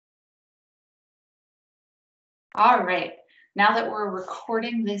All right, now that we're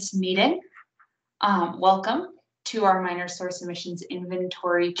recording this meeting, welcome to our minor source emissions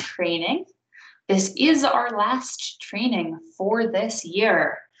inventory training. This is our last training for this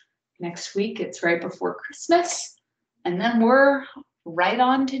year. Next week, it's right before Christmas, and then we're right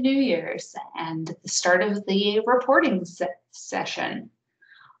on to New Year's and the start of the reporting session.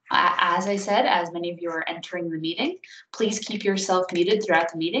 As I said, as many of you are entering the meeting, please keep yourself muted throughout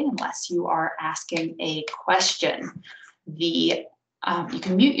the meeting unless you are asking a question. You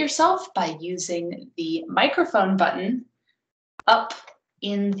can mute yourself by using the microphone button up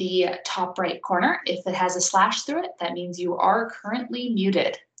in the top right corner. If it has a slash through it, that means you are currently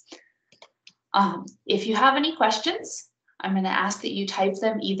muted. If you have any questions, I'm going to ask that you type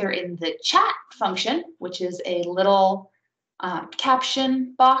them either in the chat function, which is a little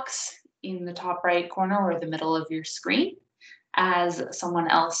caption box in the top right corner or the middle of your screen, as someone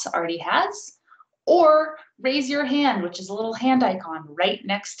else already has, or raise your hand, which is a little hand icon right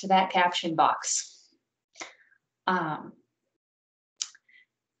next to that caption box.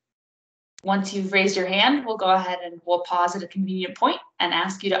 Once you've raised your hand, we'll go ahead and we'll pause at a convenient point and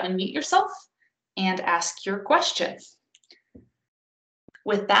ask you to unmute yourself and ask your question.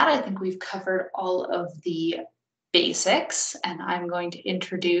 With that, I think we've covered all of the basics, and I'm going to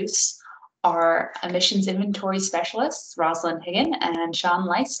introduce our emissions inventory specialists, Rosalind Higgin and Sean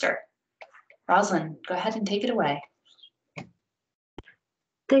Leister. Rosalind, go ahead and take it away.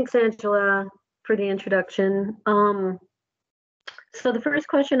 Thanks, Angela, for the introduction. So the first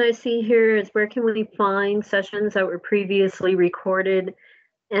question I see here is, where can we find sessions that were previously recorded?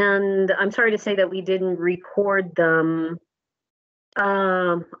 And I'm sorry to say that we didn't record them.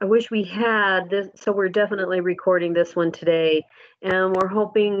 I wish we had this, so we're definitely recording this one today, and we're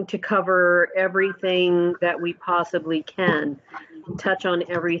hoping to cover everything that we possibly can, touch on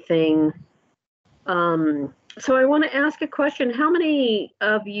everything. So I want to ask a question. How many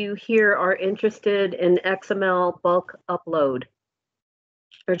of you here are interested in XML bulk upload,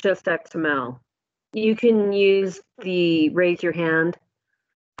 or just XML? You can use the raise your hand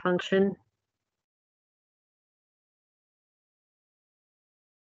function.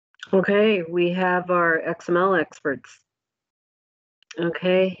 Okay, we have our XML experts.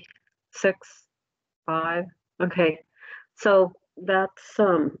 Okay, 6, 5. Okay, so that's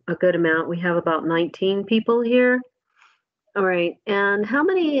a good amount. We have about 19 people here. All right, and how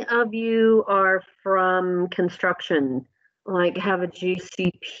many of you are from construction, like have a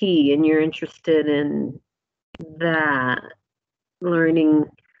GCP, and you're interested in that, learning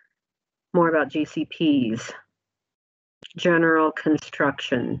more about GCPs, general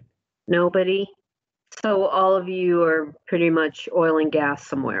construction? Nobody? So all of you are pretty much oil and gas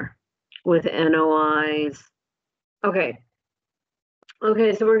somewhere with NOIs. Okay.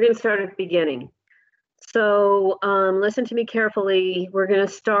 Okay, so we're going to start at the beginning. So listen to me carefully. We're going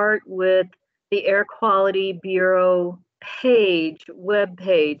to start with the Air Quality Bureau page, web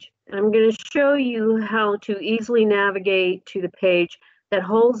page. And I'm going to show you how to easily navigate to the page that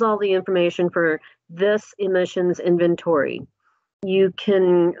holds all the information for this emissions inventory. You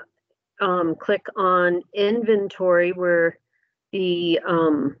can click on inventory where the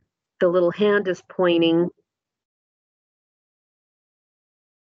little hand is pointing,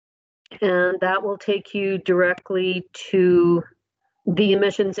 and that will take you directly to the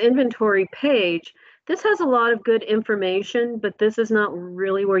emissions inventory page. This has a lot of good information, but this is not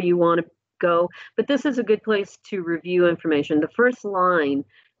really where you want to go. But this is a good place to review information. The first line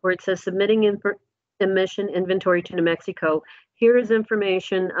where it says submitting emission inventory to New Mexico, here is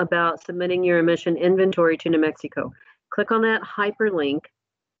information about submitting your emission inventory to New Mexico. Click on that hyperlink,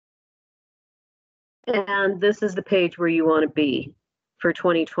 and this is the page where you want to be for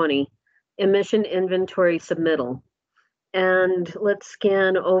 2020, emission inventory submittal. And let's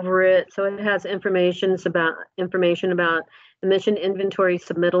scan over it. So it has information about emission inventory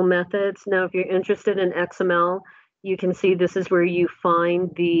submittal methods. Now, if you're interested in XML, you can see this is where you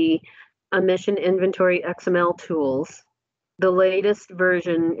find the emission inventory XML tools. The latest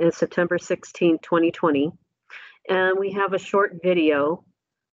version is September 16, 2020. And we have a short video.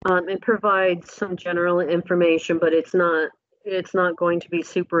 It provides some general information, but it's not going to be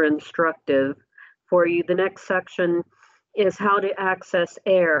super instructive for you. The next section is how to access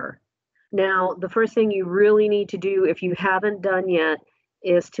AEIR. Now, the first thing you really need to do, if you haven't done yet,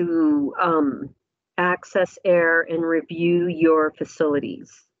 is to access AEIR and review your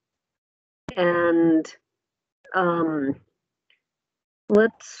facilities. And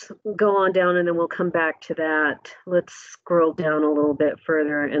let's go on down, and then we'll come back to that. Let's scroll down a little bit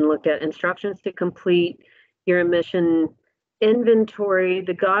further and look at instructions to complete your emission inventory,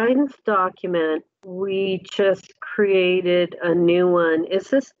 the guidance document, we just created a new one. Is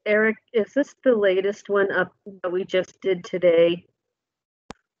this, Eric, is this the latest one up that we just did today?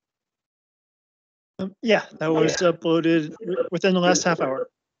 Yeah, that was uploaded within the last half hour.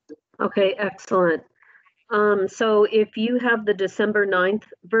 Okay, excellent. So if you have the December 9th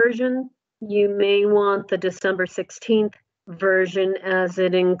version, you may want the December 16th version, as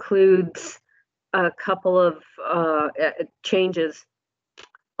it includes a couple of changes.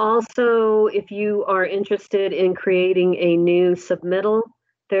 Also, if you are interested in creating a new submittal,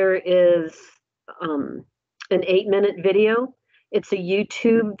 there is an 8-minute video. It's a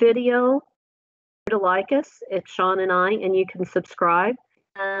YouTube video. To like us, it's Sean and I, and you can subscribe,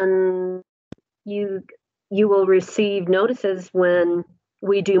 and you will receive notices when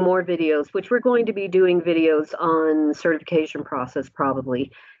we do more videos, which we're going to be doing videos on certification process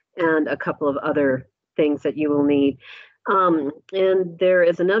probably, and a couple of other things that you will need. And there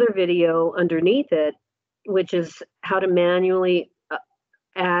is another video underneath it, which is how to manually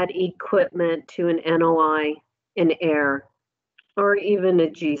add equipment to an NOI, an AEIR, or even a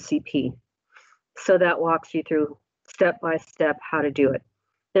GCP. So that walks you through step by step how to do it.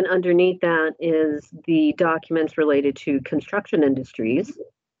 And underneath that is the documents related to construction industries.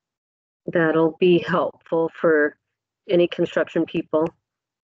 That'll be helpful for any construction people.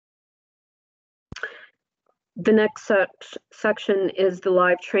 The next section is the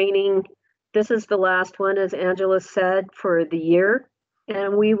live training. This is the last one, as Angela said, for the year.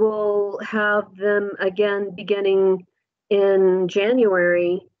 And we will have them again beginning in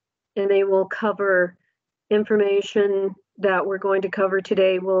January, and they will cover information that we're going to cover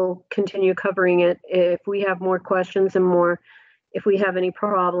today. We'll continue covering it. If we have more questions and if we have any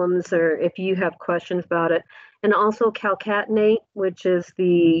problems, or if you have questions about it. And also Calcatenate, which is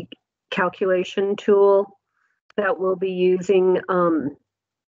the calculation tool that we'll be using,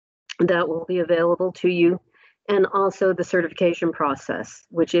 that will be available to you. And also the certification process,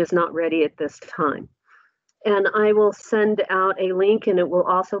 which is not ready at this time. And I will send out a link, and it will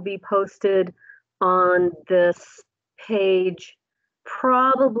also be posted on this page,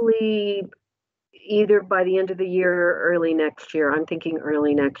 probably either by the end of the year or early next year. I'm thinking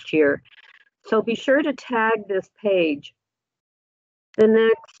early next year. So be sure to tag this page. The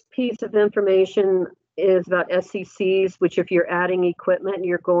next piece of information is about SCCs, which if you're adding equipment,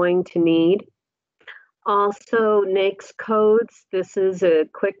 you're going to need. Also, NAICS codes. This is a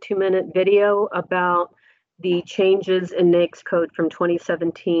quick 2-minute video about the changes in NAICS code from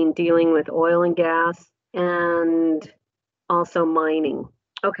 2017 dealing with oil and gas and also mining.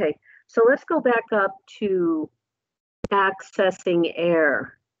 Okay, so let's go back up to accessing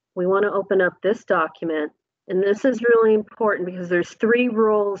AEIR. We want to open up this document, and this is really important because there's 3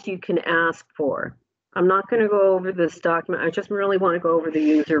 roles you can ask for. I'm not going to go over this document. I just really want to go over the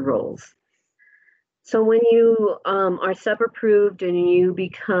user roles. So when you are sub-approved and you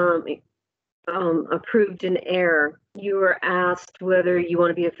become approved in AEIR, you are asked whether you want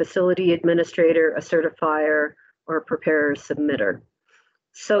to be a facility administrator, a certifier, or a preparer submitter.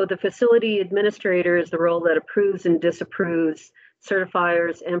 So the facility administrator is the role that approves and disapproves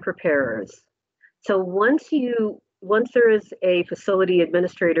certifiers and preparers. So once there is a facility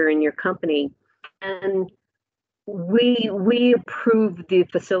administrator in your company, and we approve the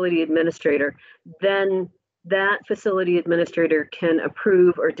facility administrator, then that facility administrator can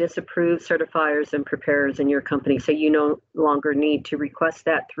approve or disapprove certifiers and preparers in your company. So you no longer need to request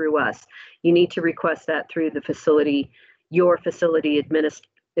that through us. You need to request that through the facility, your facility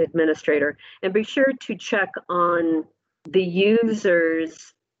administrator. And be sure to check on the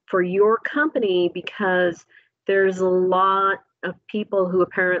users for your company, because there's a lot of people who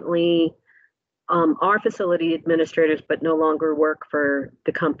apparently are facility administrators but no longer work for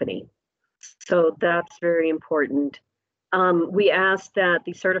the company. So that's very important. We ask that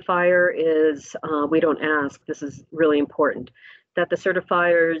the certifier is, we don't ask, this is really important, that the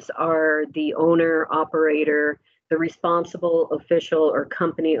certifiers are the owner, operator, the responsible official or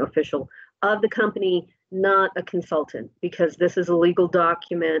company official of the company, not a consultant, because this is a legal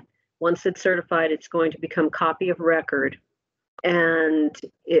document. Once it's certified, it's going to become copy of record and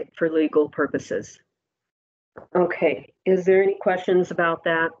it for legal purposes. Okay, is there any questions about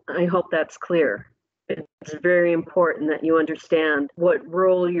that? I hope that's clear. It's very important that you understand what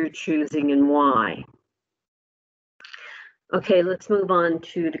role you're choosing and why. Okay, let's move on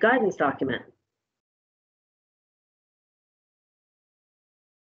to the guidance document.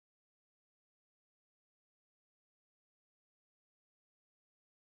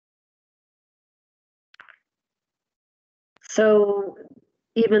 So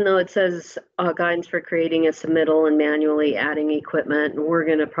even though it says guidance for creating a submittal and manually adding equipment, we're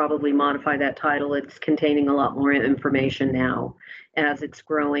going to probably modify that title. It's containing a lot more information now as it's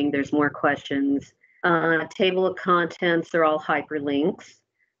growing. There's more questions. Table of contents are all hyperlinks.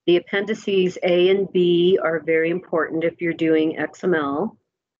 The appendices A and B are very important if you're doing XML.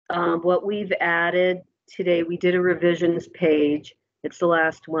 What we've added today, we did a revisions page. It's the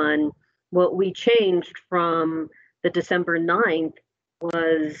last one. What we changed from the December 9th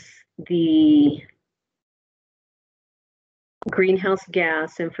was the greenhouse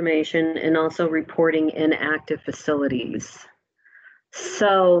gas information and also reporting inactive facilities.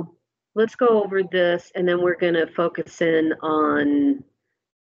 So let's go over this, and then we're going to focus in on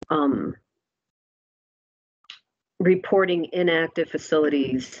reporting inactive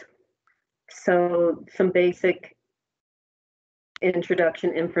facilities. So some basic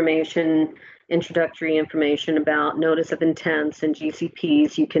introductory information about notice of intents and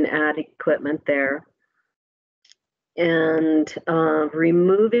GCPs. You can add equipment there. And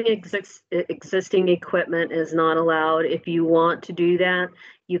removing existing equipment is not allowed. If you want to do that,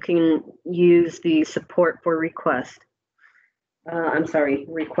 you can use the support for request.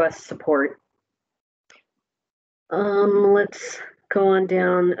 Request support. Let's go on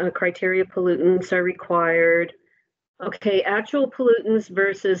down. Criteria pollutants are required. Okay, actual pollutants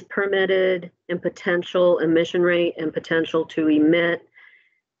versus permitted and potential emission rate and potential to emit.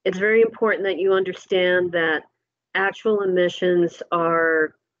 It's very important that you understand that actual emissions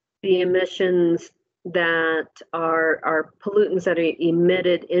are the emissions that are pollutants that are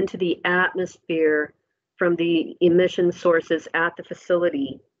emitted into the atmosphere from the emission sources at the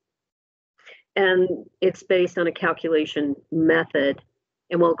facility. And it's based on a calculation method.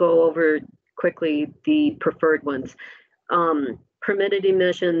 And we'll go over quickly the preferred ones. Permitted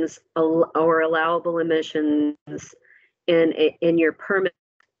emissions or allowable emissions in your permit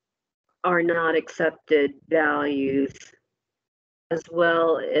are not accepted values, as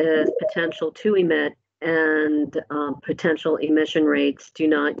well as potential to emit and potential emission rates. Do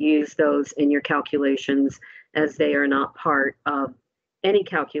not use those in your calculations, as they are not part of any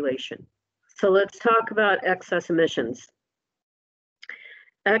calculation. So let's talk about excess emissions.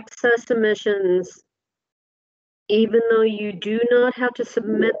 Excess emissions, even though you do not have to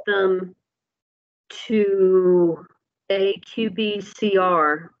submit them to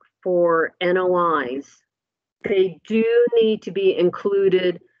AQBCR for NOIs, they do need to be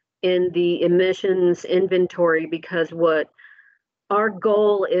included in the emissions inventory, because what our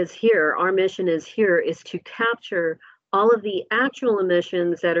goal is here, our mission is here, is to capture all of the actual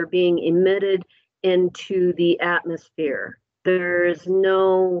emissions that are being emitted into the atmosphere. There's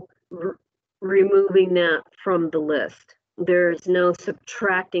no removing that from the list. There's no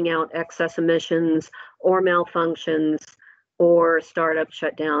subtracting out excess emissions or malfunctions or startup,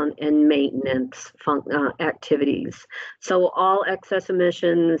 shutdown, and maintenance activities. So all excess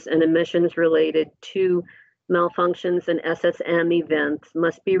emissions and emissions related to malfunctions and SSM events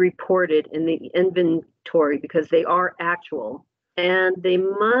must be reported in the inventory, because they are actual, and they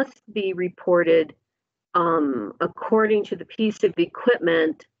must be reported according to the piece of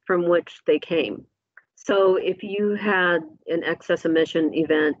equipment from which they came. So if you had an excess emission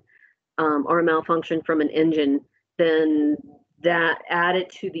event or a malfunction from an engine, then that add it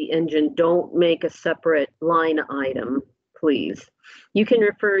to the engine. Don't make a separate line item, please. You can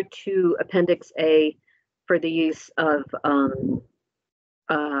refer to Appendix A for the use of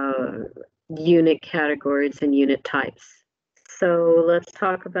unit categories and unit types. So let's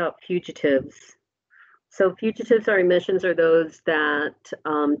talk about fugitives. So fugitives are emissions are those that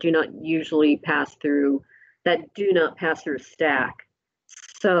do not usually pass through, that do not pass through stack.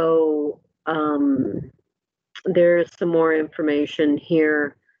 So there's some more information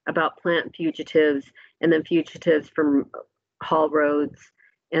here about plant fugitives, and then fugitives from haul roads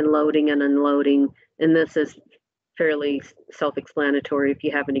and loading and unloading. And this is fairly self-explanatory. If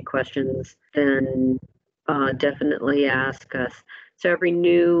you have any questions, then definitely ask us. So every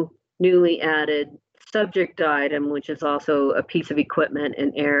newly added subject item, which is also a piece of equipment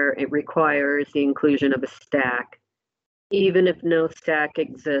in AEIR, it requires the inclusion of a stack. Even if no stack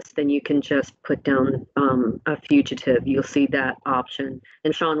exists, then you can just put down a fugitive. You'll see that option,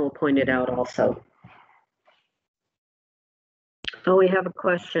 and Sean will point it out also. Oh, we have a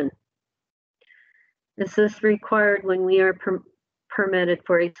question. Is this required when we are permitted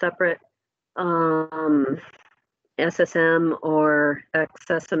for a separate SSM or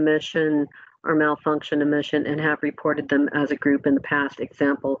excess emission or malfunction emission and have reported them as a group in the past?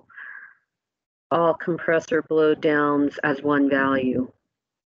 Example, all compressor blowdowns as one value.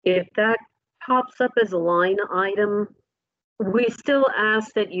 If that pops up as a line item, We still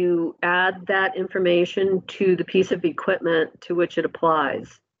ask that you add that information to the piece of equipment to which it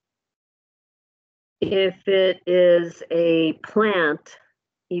applies. If it is a plant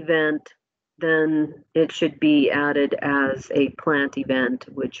event, then it should be added as a plant event,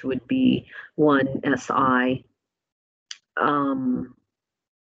 which would be 1 SI.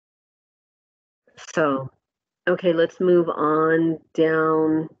 So, okay, let's move on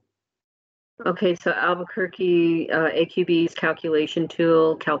down. Okay, so Albuquerque AQB's calculation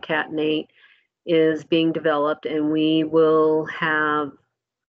tool, Calcatenate, is being developed, and we will have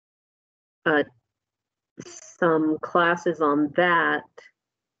some classes on that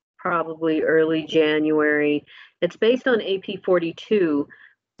probably early January. It's based on AP 42.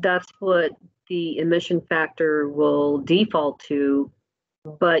 That's what the emission factor will default to,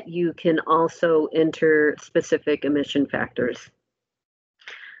 but you can also enter specific emission factors.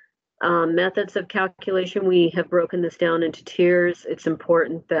 Methods of calculation, we have broken this down into tiers. It's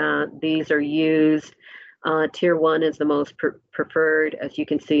important that these are used. Tier 1 is the most preferred. As you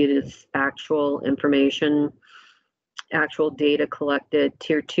can see, it is actual information, actual data collected.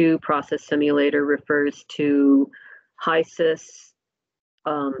 Tier 2, process simulator, refers to HISIS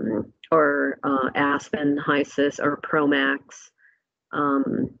or Aspen, HISIS, or ProMax.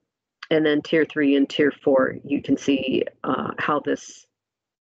 And then Tier 3 and Tier 4, you can see how this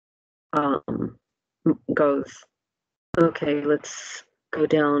goes. Okay, let's go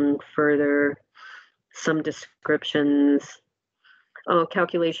down further. Some descriptions. Oh,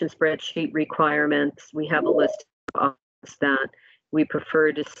 calculation spreadsheet requirements. We have a list of that we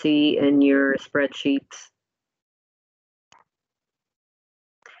prefer to see in your spreadsheets.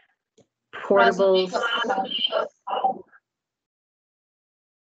 Portables.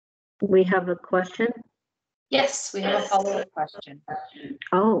 We have a question? Yes, we have a follow-up question.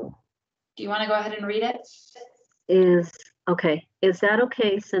 Oh. Do you want to go ahead and read it? Is that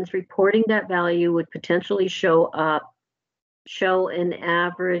okay, since reporting that value would potentially show an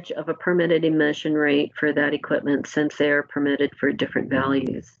average of a permitted emission rate for that equipment, since they are permitted for different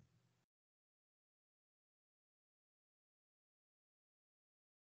values?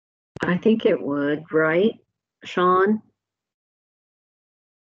 I think it would, right, Sean?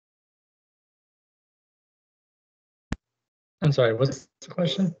 I'm sorry, what's the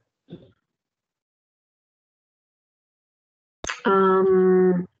question?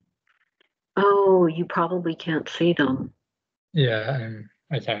 Oh, you probably can't see them. Yeah,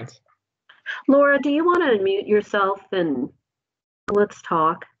 I can't. Laura, do you want to unmute yourself and let's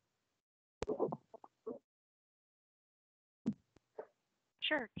talk?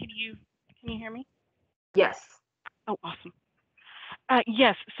 Sure. Can you hear me? Yes. Oh, awesome.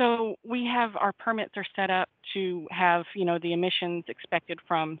 Yes. So we have our permits are set up to have, the emissions expected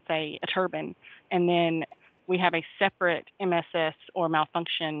from, say, a turbine, and then we have a separate MSS or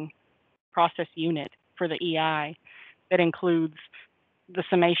malfunction process unit for the EI that includes the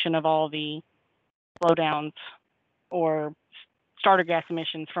summation of all the blowdowns or starter gas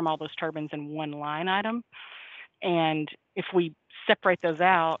emissions from all those turbines in one line item. And if we separate those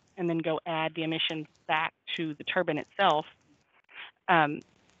out and then go add the emissions back to the turbine itself,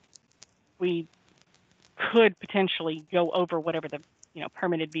 we could potentially go over whatever the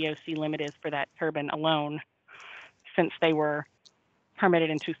permitted VOC limit is for that turbine alone, since they were permitted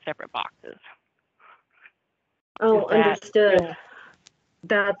in 2 separate boxes. Oh, understood.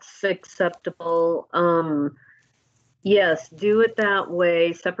 That's acceptable. Yes, do it that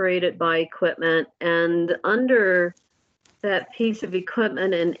way, separate it by equipment, and under that piece of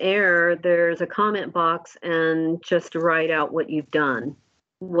equipment and air, there's a comment box, and just write out what you've done,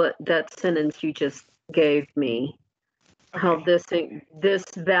 what that sentence you just gave me, okay. How this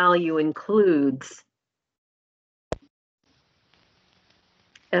value includes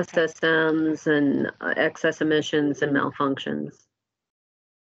SSMs and excess emissions and malfunctions.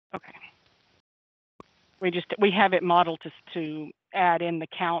 Okay. We have it modeled to add in the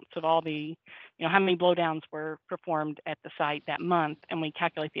counts of all the, how many blowdowns were performed at the site that month, and we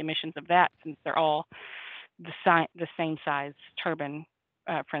calculate the emissions of that, since they're all the same size turbine,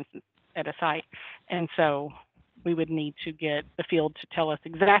 for instance, at a site. And so we would need to get the field to tell us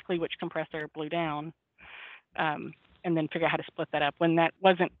exactly which compressor blew down, and then figure out how to split that up. When that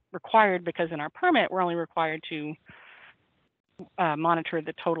wasn't required, because in our permit, we're only required to monitor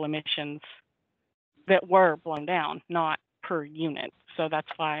the total emissions that were blown down, not per unit. So that's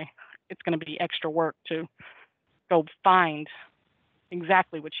why it's going to be extra work to go find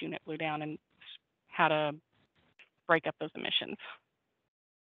exactly which unit blew down and how to break up those emissions.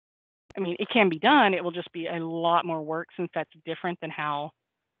 I mean, it can be done. It will just be a lot more work, since that's different than how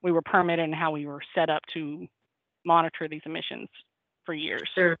we were permitted and how we were set up to monitor these emissions for years.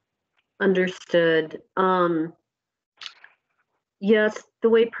 Sure. Understood. Yes, the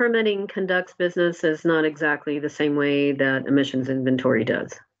way permitting conducts business is not exactly the same way that emissions inventory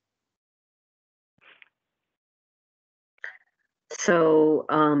does. So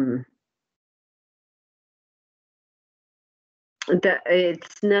that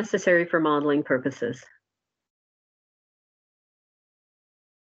it's necessary for modeling purposes.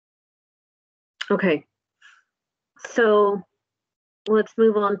 Okay, so let's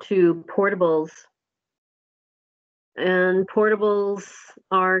move on to portables. And portables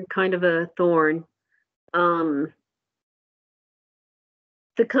are kind of a thorn. The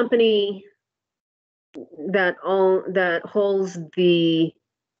company that holds the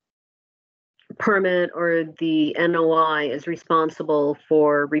permit or the NOI is responsible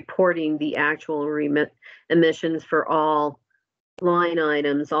for reporting the actual emissions for all line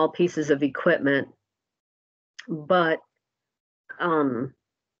items, all pieces of equipment. But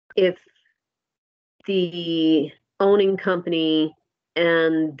if the owning company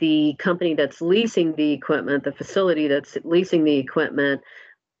and the company that's leasing the equipment, the facility that's leasing the equipment,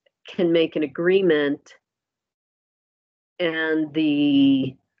 can make an agreement, and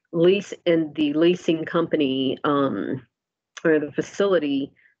the leasing company or the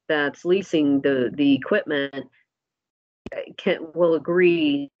facility that's leasing the equipment will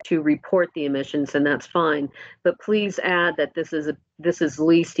agree to report the emissions, and that's fine. But please add that this is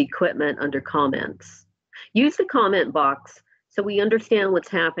leased equipment under comments. Use the comment box so we understand what's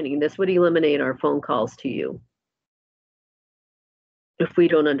happening. This would eliminate our phone calls to you if we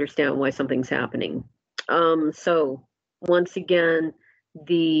don't understand why something's happening. So once again,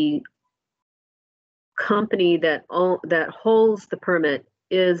 the company that holds the permit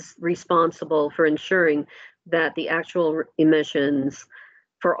is responsible for ensuring that the actual emissions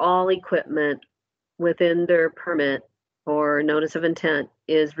for all equipment within their permit or notice of intent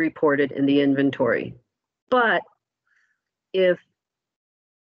is reported in the inventory. But if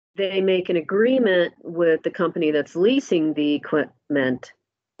they make an agreement with the company that's leasing the equipment,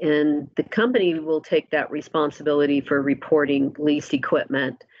 and the company will take that responsibility for reporting leased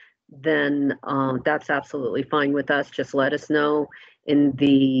equipment, then that's absolutely fine with us. Just let us know in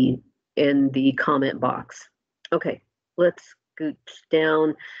the comment box. Okay, let's go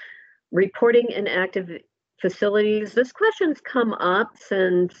down. Reporting inactive facilities. This question's come up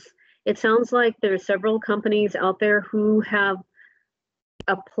since it sounds like there are several companies out there who have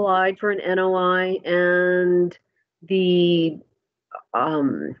applied for an NOI, and the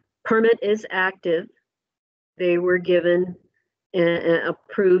permit is active. They were given an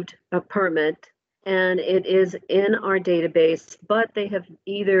approved permit, and it is in our database, but they have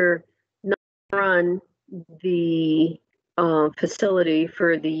either not run the facility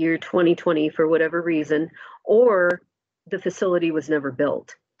for the year 2020 for whatever reason, or the facility was never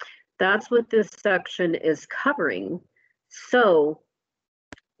built. That's what this section is covering. So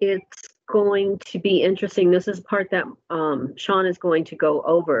it's going to be interesting. This is part that Sean is going to go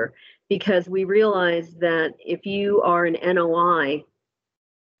over, because we realize that if you are an NOI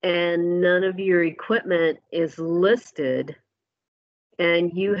and none of your equipment is listed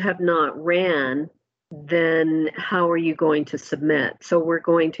and you have not ran, then how are you going to submit? So we're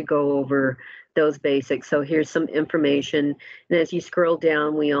going to go over those basics. So here's some information. And as you scroll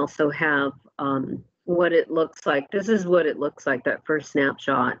down, we also have what it looks like. This is what it looks like, that first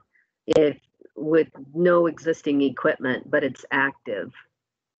snapshot, if with no existing equipment, but it's active.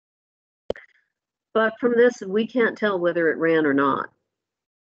 But from this, we can't tell whether it ran or not.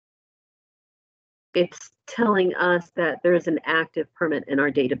 It's telling us that there's an active permit in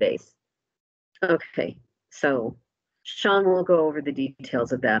our database. Okay, so Sean will go over the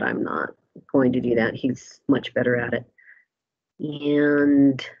details of that. I'm not going to do that. He's much better at it.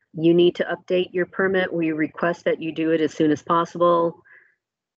 And you need to update your permit. We request that you do it as soon as possible.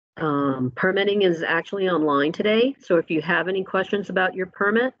 Permitting is actually online today. So if you have any questions about your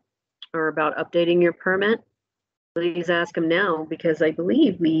permit or about updating your permit, please ask them now, because I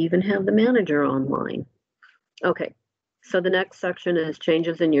believe we even have the manager online. Okay, so the next section is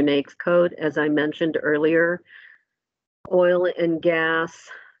changes in your NAICS code. As I mentioned earlier, oil and gas,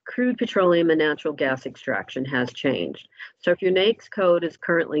 crude petroleum and natural gas extraction has changed. So if your NAICS code is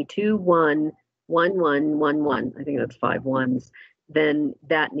currently 211111, I think that's 5 ones, then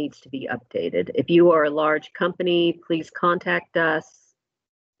that needs to be updated. If you are a large company, please contact us,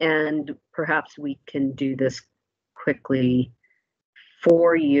 and perhaps we can do this quickly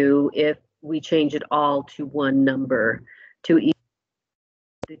for you if we change it all to one number, to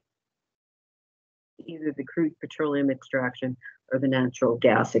either the crude petroleum extraction or the natural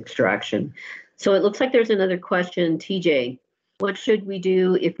gas extraction. So it looks like there's another question, TJ. What should we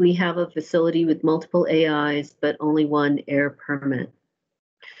do if we have a facility with multiple AIs but only one air permit?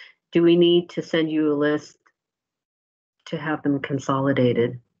 Do we need to send you a list to have them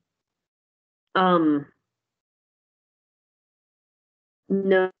consolidated? No.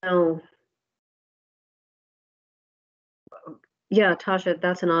 Yeah, Tasha,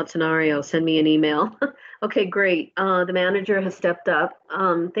 that's an odd scenario. Send me an email. Okay, great. The manager has stepped up.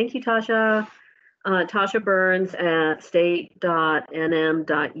 Thank you, Tasha. Tasha Burns at state.nm.us.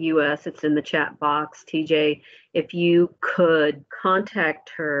 It's in the chat box. TJ, if you could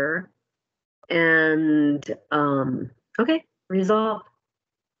contact her and, okay, resolved.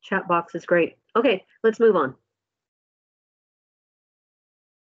 Chat box is great. Okay, let's move on.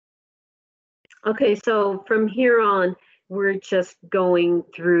 Okay, so from here on, we're just going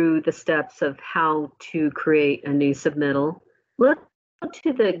through the steps of how to create a new submittal. Let's go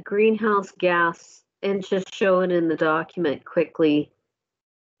to the greenhouse gas and just show it in the document quickly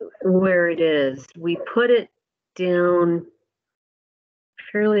where it is. We put it down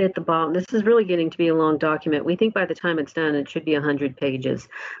fairly at the bottom. This is really getting to be a long document. We think by the time it's done, it should be 100 pages.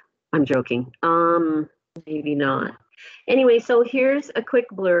 I'm joking. Maybe not. Anyway, so here's a quick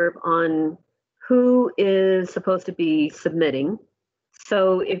blurb on who is supposed to be submitting.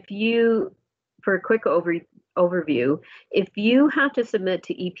 So if you, for a quick overview, if you have to submit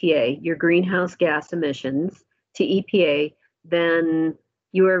to EPA your greenhouse gas emissions to EPA, then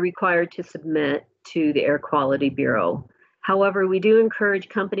you are required to submit to the Air Quality Bureau. However, we do encourage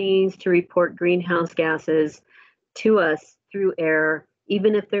companies to report greenhouse gases to us through AIR,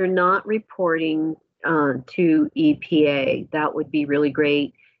 even if they're not reporting to EPA. That would be really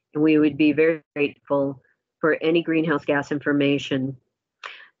great. And we would be very grateful for any greenhouse gas information.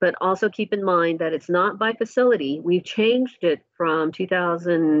 But also keep in mind that it's not by facility. We've changed it from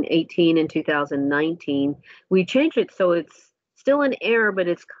 2018 and 2019. We changed it so it's still an AIR, but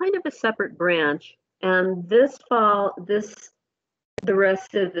it's kind of a separate branch. And this fall, the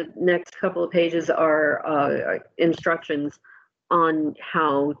rest of the next couple of pages are instructions on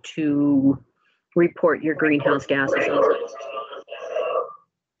how to report your greenhouse gases.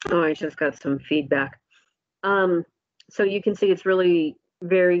 Oh, I just got some feedback. So you can see it's really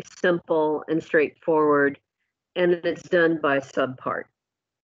very simple and straightforward, and it's done by subpart.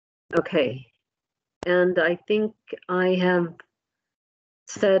 Okay, and I think I have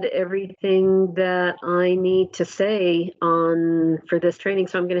said everything that I need to say for this training,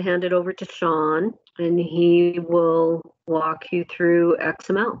 so I'm going to hand it over to Sean, and he will walk you through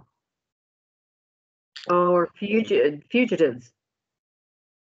XML or fugitives.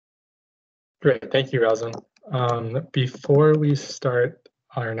 Great, thank you, Rosalind. Before we start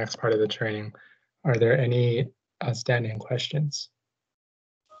our next part of the training, are there any outstanding questions?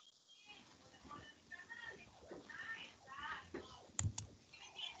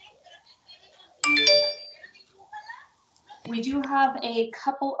 We do have a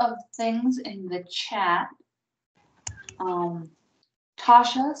couple of things in the chat.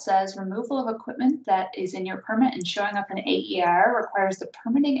 Tasha says removal of equipment that is in your permit and showing up in AEIR requires the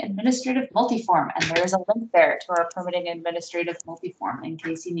permitting administrative multiform, and there is a link there to our permitting administrative multiform in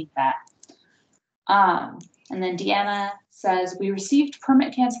case you need that. And then Deanna says we received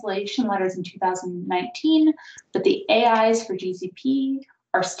permit cancellation letters in 2019, but the AIs for GCP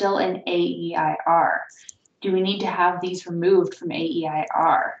are still in AEIR. Do we need to have these removed from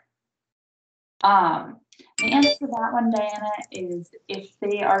AEIR? The answer to that one, Diana, is if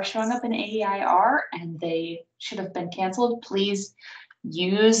they are showing up in AEIR and they should have been canceled, please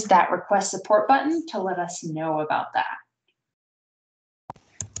use that request support button to let us know about that.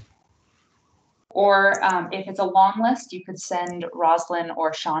 Or if it's a long list, you could send Roslyn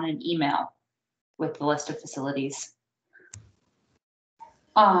or Sean an email with the list of facilities.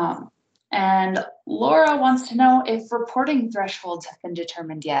 And Laura wants to know if reporting thresholds have been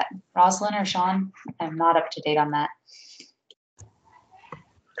determined yet. Roslyn or Sean? I'm not up to date on that.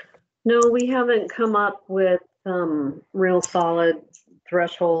 No, we haven't come up with real solid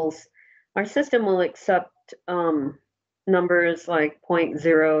thresholds. Our system will accept numbers like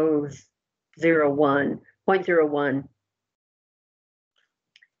 0.001, 0.01.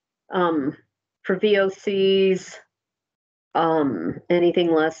 For VOCs,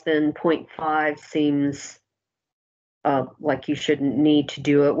 anything less than 0.5 seems like you shouldn't need to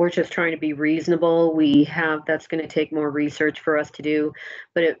do it. We're just trying to be reasonable. That's going to take more research for us to do,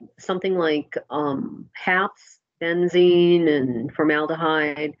 but something like HAPs, benzene and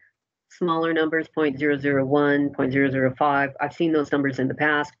formaldehyde, smaller numbers, 0.001, 0.005. I've seen those numbers in the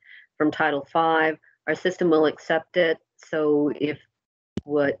past from Title V. Our system will accept it. So if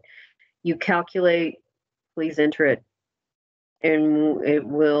what you calculate, please enter it. And it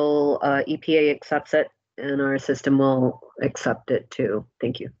will, EPA accepts it and our system will accept it too.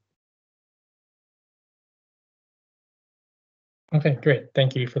 Thank you. Okay, great.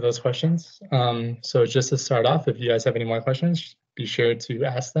 Thank you for those questions. So just to start off, if you guys have any more questions, be sure to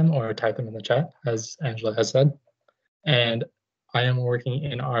ask them or type them in the chat, as Angela has said. And I am working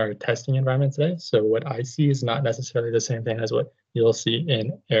in our testing environment today, so what I see is not necessarily the same thing as what you'll see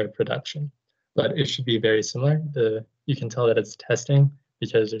in AEIR production, but it should be very similar. You can tell that it's testing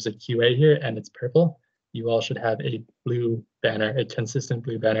because there's a QA here and it's purple. You all should have a blue banner, a consistent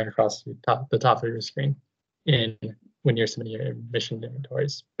blue banner across the top of your screen when you're submitting your emission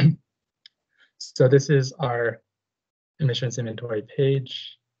inventories. So this is our emissions inventory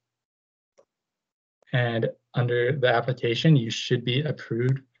page. And under the application, you should be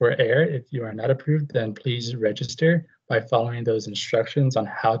approved for AEIR. If you are not approved, then please register by following those instructions on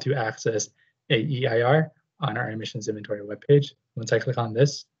how to access AEIR on our emissions inventory webpage. Once I click on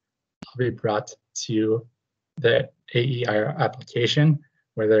this, I'll be brought to the AEIR application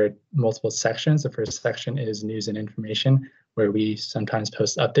where there are multiple sections. The first section is news and information, where we sometimes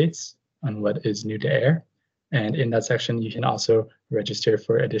post updates on what is new to AEIR. And in that section, you can also register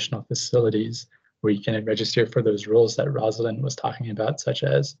for additional facilities where you can register for those roles that Rosalind was talking about, such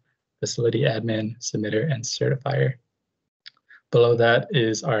as facility admin, submitter, and certifier. Below that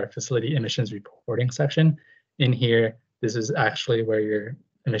is our facility emissions reporting section. In here, this is actually where your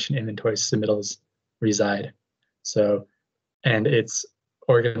emission inventory submittals reside. So, and it's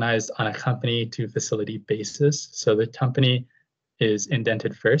organized on a company to facility basis. So the company is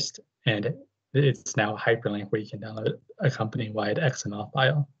indented first, and it's now a hyperlink where you can download a company-wide XML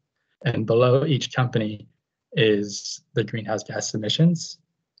file. And below each company is the greenhouse gas emissions,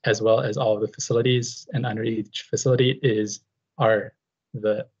 as well as all of the facilities. And under each facility are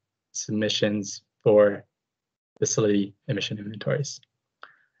the submissions for facility emission inventories.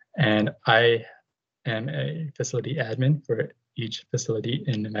 And I am a facility admin for each facility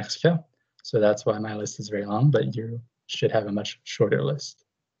in New Mexico. So that's why my list is very long, but you should have a much shorter list.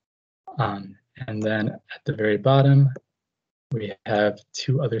 And then at the very bottom, we have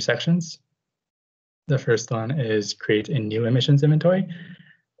two other sections. The first one is create a new emissions inventory.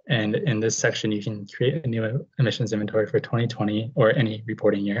 And in this section, you can create a new emissions inventory for 2020 or any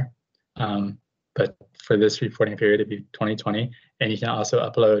reporting year. But for this reporting period, it'd be 2020. And you can also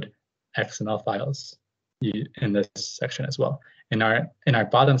upload XML files in this section as well. In our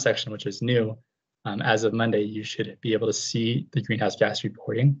bottom section, which is new, as of Monday, you should be able to see the greenhouse gas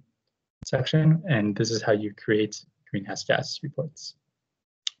reporting section. And this is how you create greenhouse gas reports.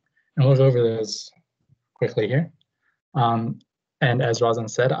 And we'll go over those quickly here. And as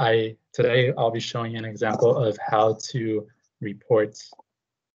Rosalind said, today I'll be showing an example of how to report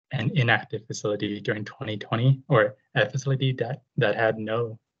an inactive facility during 2020, or a facility that had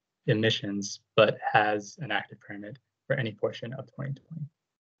no emissions but has an active permit for any portion of 2020.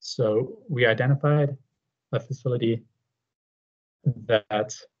 So we identified a facility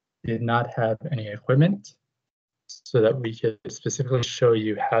that did not have any equipment, so that we could specifically show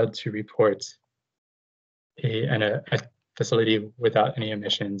you how to report a facility without any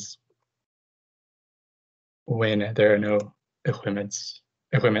emissions when there are no equipment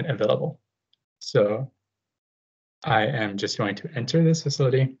available. So I am just going to enter this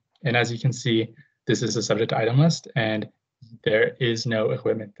facility. And as you can see, this is a subject item list, and there is no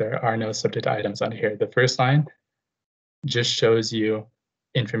equipment. There are no subject items on here. The first line just shows you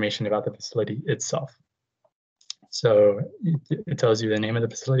information about the facility itself. So it tells you the name of the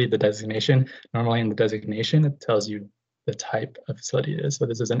facility, the designation. Normally in the designation, it tells you the type of facility it is. So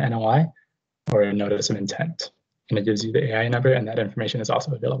this is an NOI or a notice of intent. And it gives you the AI number, and that information is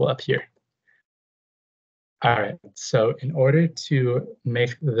also available up here. All right, so in order to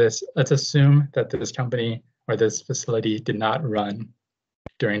make this, let's assume that this company or this facility did not run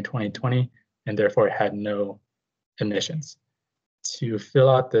during 2020 and therefore had no emissions. To fill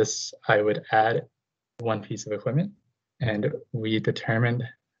out this, I would add one piece of equipment, and we determined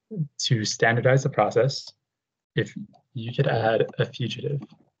to standardize the process if you could add a fugitive.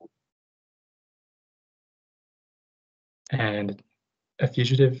 And a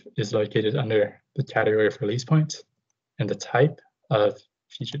fugitive is located under the category of release point and the type of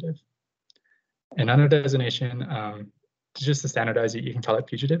fugitive. And under designation, just to standardize it, you can call it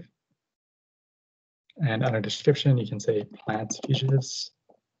fugitive. And under description, you can say plant fugitives,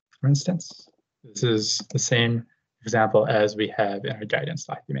 for instance. This is the same example as we have in our guidance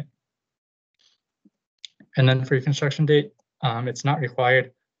document. And then for your construction date, it's not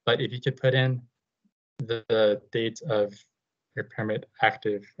required, but if you could put in the date of your permit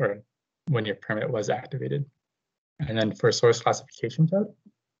active or when your permit was activated. And then for source classification code,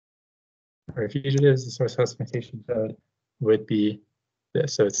 for fugitives, the source classification code would be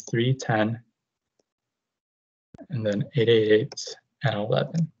this. So it's 310, and then 888 and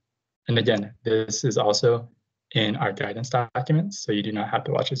 11. And again, this is also in our guidance documents, so you do not have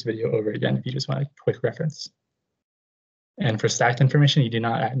to watch this video over again if you just want a quick reference. And for stacked information, you do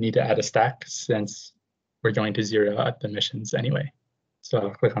not need to add a stack since we're going to zero out the emissions anyway. So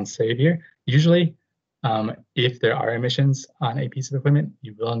I'll click on save here. Usually, if there are emissions on a piece of equipment,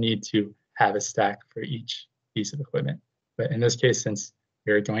 you will need to have a stack for each piece of equipment. But in this case, since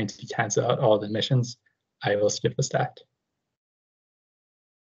we're going to cancel out all the emissions, I will skip the stack.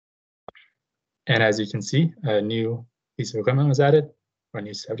 And as you can see, a new piece of equipment was added, or a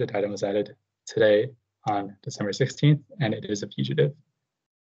new subject item was added today on December 16th, and it is a fugitive.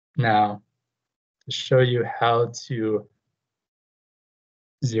 Now, to show you how to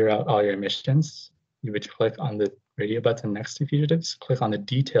zero out all your emissions, you would click on the radio button next to fugitives, click on the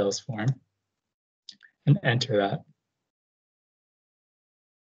details form, and enter that.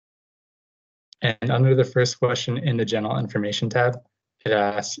 And under the first question in the general information tab, it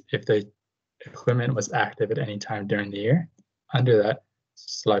asks if the equipment was active at any time during the year. Under that,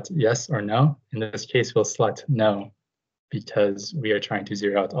 select yes or no. In this case, we'll select no because we are trying to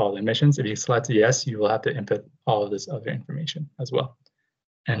zero out all the emissions. If you select yes, you will have to input all of this other information as well.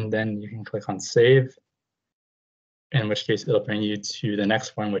 And then you can click on save, in which case it'll bring you to the next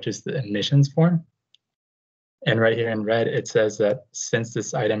form, which is the emissions form. And right here in red, it says that since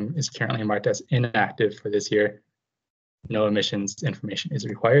this item is currently marked as inactive for this year, no emissions information is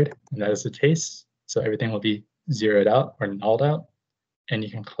required. And that is the case. So everything will be zeroed out or nulled out, and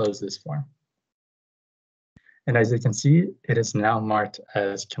you can close this form. And as you can see, it is now marked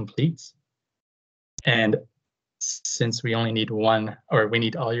as complete. And since we only need one, or we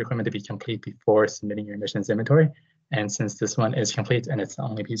need all your equipment to be complete before submitting your emissions inventory, and since this one is complete and it's the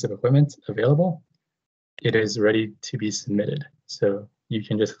only piece of equipment available, it is ready to be submitted. So you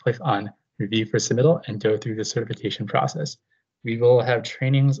can just click on review for submittal and go through the certification process. We will have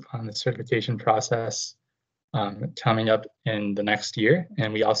trainings on the certification process coming up in the next year.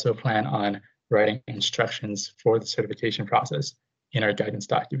 And we also plan on writing instructions for the certification process in our guidance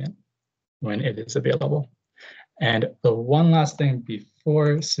document when it is available. And the one last thing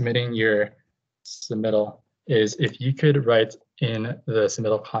before submitting your submittal is if you could write in the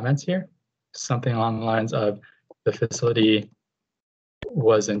submittal comments here, something along the lines of the facility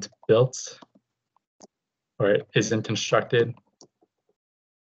wasn't built or it isn't constructed,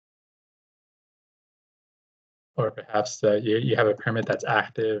 or perhaps you have a permit that's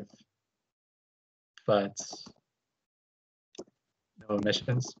active, but no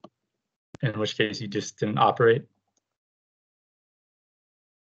emissions, in which case you just didn't operate.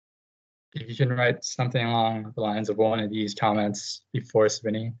 If you can write something along the lines of one of these comments before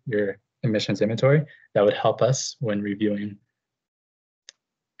submitting your emissions inventory, that would help us when reviewing.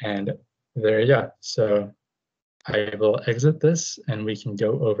 And there you go. So I will exit this and we can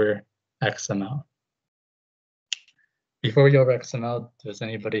go over XML. Before we go over XML, does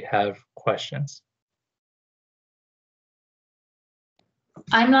anybody have questions?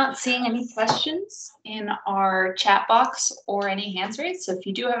 I'm not seeing any questions in our chat box or any hands raised. So if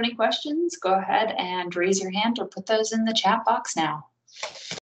you do have any questions, go ahead and raise your hand or put those in the chat box now.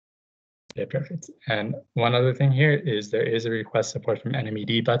 Okay, perfect. And one other thing here is there is a request support from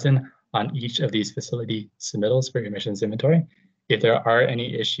NMED button on each of these facility submittals for your emissions inventory. If there are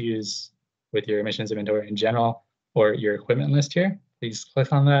any issues with your emissions inventory in general or your equipment list here, please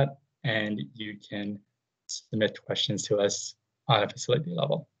click on that and you can submit questions to us on a facility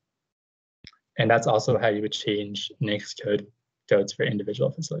level. And that's also how you would change NAICS codes for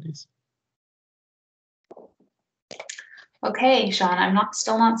individual facilities. Okay, Sean, I'm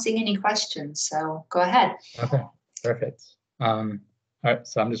still not seeing any questions, so go ahead. Okay, perfect. All right,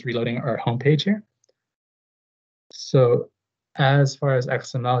 so I'm just reloading our homepage here. So as far as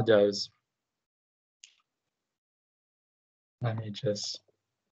XML goes, let me just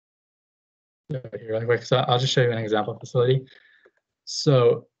go here really quick. So I'll just show you an example facility.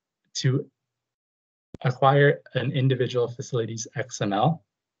 So to acquire an individual facility's XML,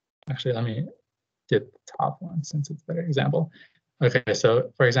 actually, let me get the top one since it's a better example. Okay,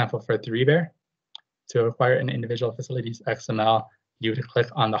 so for example, for 3Bear, to acquire an individual facility's XML, you would click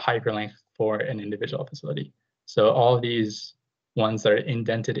on the hyperlink for an individual facility. So all of these ones that are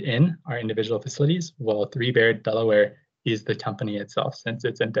indented in are individual facilities, while 3Bear Delaware is the company itself since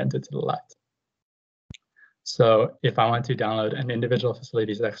it's indented to the left. So if I want to download an individual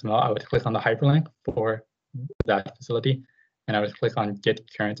facility's XML, I would click on the hyperlink for that facility, and I would click on Get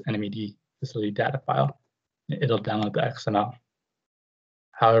Current NMED facility data file. It'll download the XML.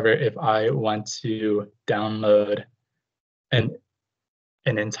 However, if I want to download an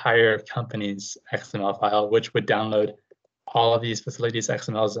entire company's XML file, which would download all of these facilities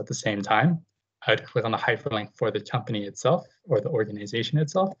XMLs at the same time, I would click on the hyperlink for the company itself or the organization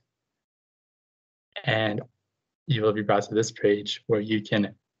itself. And you will be brought to this page where you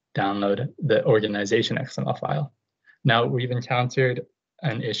can download the organization XML file. Now, we've encountered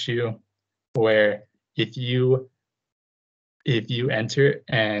an issue where if you enter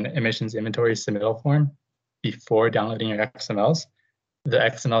an emissions inventory submittal form before downloading your XMLs, the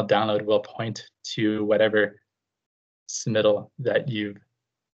XML download will point to whatever submittal that you've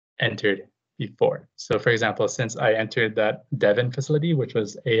entered before. So for example, since I entered that Devon facility, which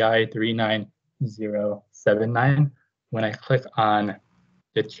was AI 39079, when I click on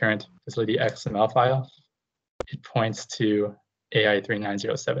the current facility XML file, it points to AI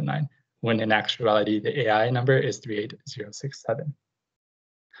 39079, when in actuality, the AI number is 38067.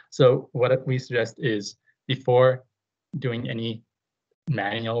 So what we suggest is before doing any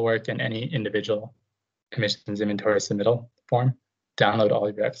manual work in any individual emissions inventory submittal form, download all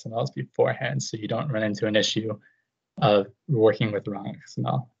of your XMLs beforehand so you don't run into an issue of working with the wrong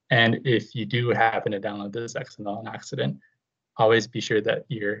XML. And if you do happen to download this XML on accident, always be sure that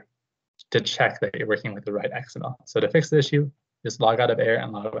to check that you're working with the right XML. So to fix the issue, just log out of AEIR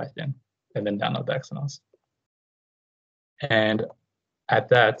and log back in, and then download the XMLs. And at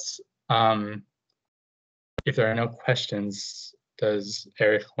that, if there are no questions, does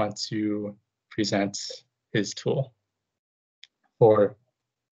Eric want to present his tool for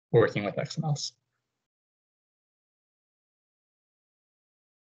working with XMLs?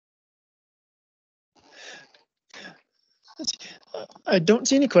 I don't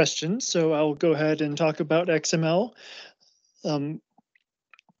see any questions, so I'll go ahead and talk about XML. Don't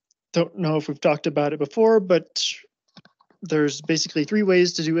know if we've talked about it before, but there's basically 3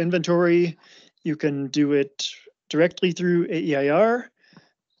 ways to do inventory. You can do it directly through AEIR.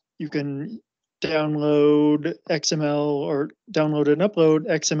 You can download XML or download and upload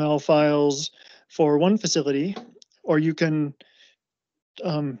XML files for one facility, or you can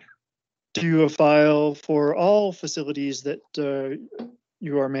do a file for all facilities that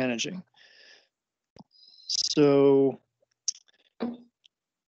you are managing. So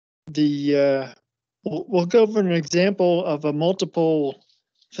we'll go over an example of a multiple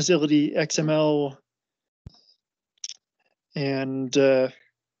facility XML, and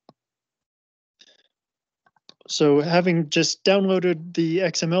so having just downloaded the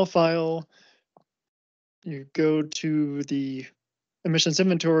XML file, you go to the emissions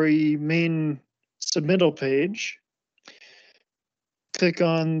inventory main submittal page, click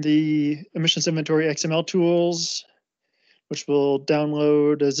on the emissions inventory XML tools, which will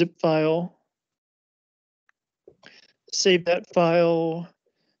download a zip file, save that file,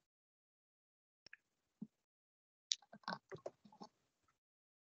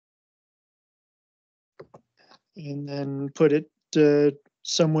 and then put it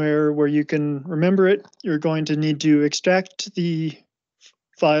somewhere where you can remember it. You're going to need to extract the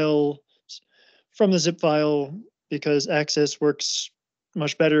file from the zip file because Access works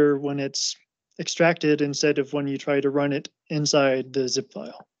much better when it's extracted instead of when you try to run it inside the zip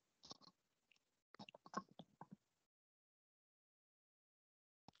file.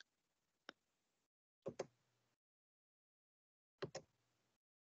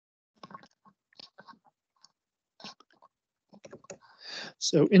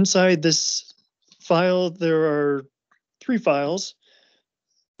 So inside this file, there are 3 files.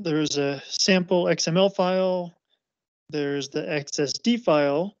 There's a sample XML file. There's the XSD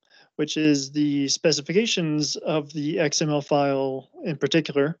file, which is the specifications of the XML file in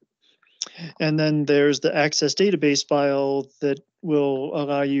particular. And then there's the Access database file that will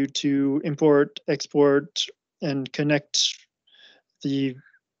allow you to import, export, and connect the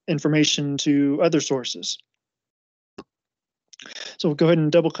information to other sources. So we'll go ahead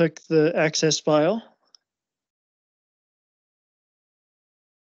and double click the Access file.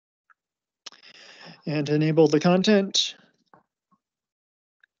 And enable the content.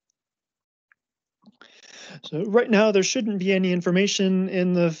 So right now there shouldn't be any information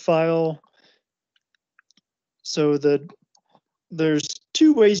in the file. So there's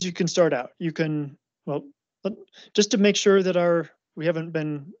 2 ways you can start out. You can, well, just to make sure that we haven't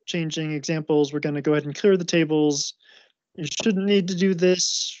been changing examples, we're going to go ahead and clear the tables. You shouldn't need to do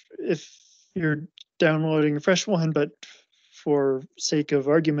this if you're downloading a fresh one, but for sake of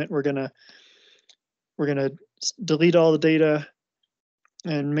argument, we're gonna delete all the data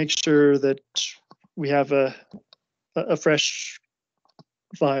and make sure that we have a fresh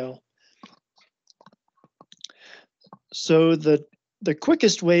file. So the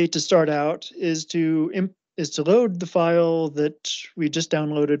quickest way to start out is to load the file that we just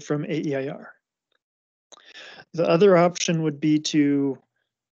downloaded from AEIR. The other option would be to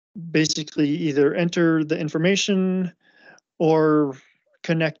basically either enter the information or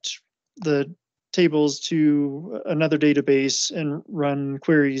connect the tables to another database and run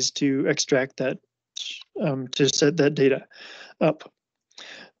queries to extract that, to set that data up.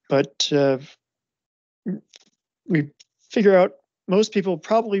 But we figure out most people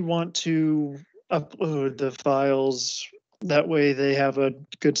probably want to upload the files. That way they have a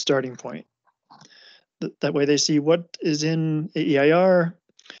good starting point. That way they see what is in AEIR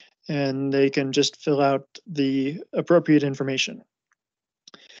and they can just fill out the appropriate information.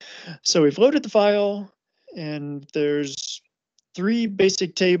 So we've loaded the file and there's 3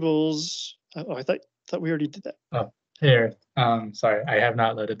 basic tables. Oh, I thought we already did that. Oh, here. Sorry, I have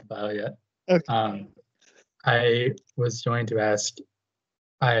not loaded the file yet. Okay. I was going to ask,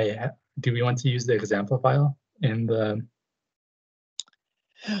 do we want to use the example file in the?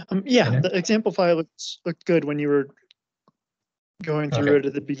 Yeah, the example file looked good when you were going through it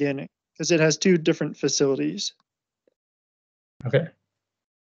at the beginning, because it has 2 different facilities. Okay.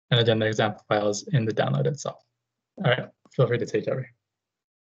 And again, the example file is in the download itself. All right, feel free to take over.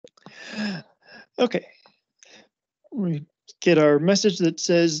 Okay. We get our message that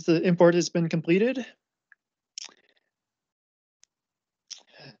says the import has been completed.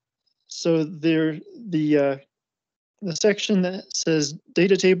 So there, the section that says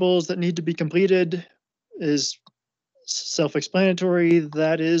data tables that need to be completed is self-explanatory.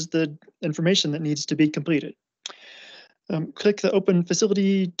 That is the information that needs to be completed. Click the open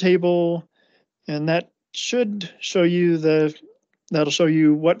facility table, and that should show you that'll show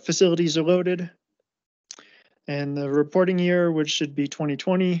you what facilities are loaded, and the reporting year, which should be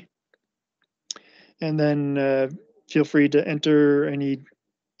 2020. And then feel free to enter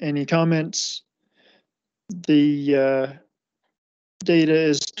any comments. The data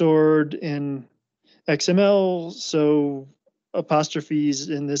is stored in XML, so apostrophes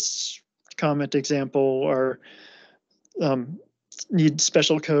in this comment example are need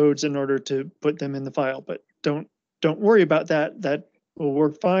special codes in order to put them in the file, but don't worry about that. That will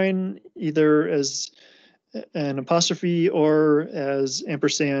work fine either as an apostrophe or as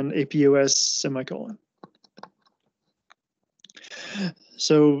ampersand APOS semicolon.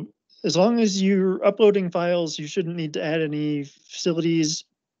 So as long as you're uploading files, you shouldn't need to add any facilities.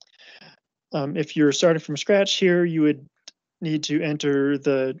 If you're starting from scratch here, you would need to enter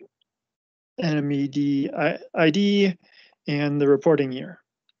the NMED ID and the reporting year.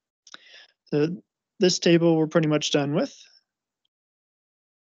 This table we're pretty much done with.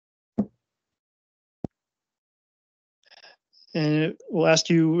 And it will ask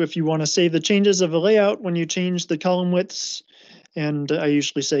you if you want to save the changes of a layout when you change the column widths. And I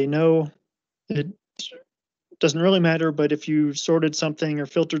usually say no. It doesn't really matter, but if you sorted something or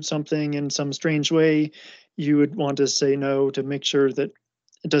filtered something in some strange way, you would want to say no to make sure that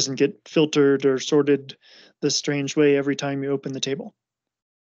it doesn't get filtered or sorted this strange way every time you open the table.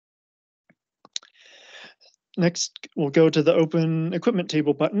 Next, we'll go to the Open Equipment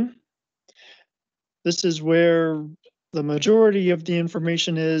Table button. This is where the majority of the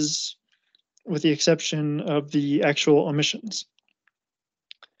information is, with the exception of the actual omissions.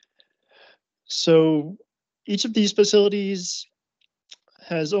 So each of these facilities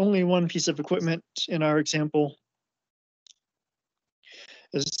has only one piece of equipment in our example.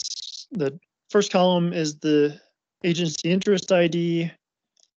 The first column is the agency interest ID.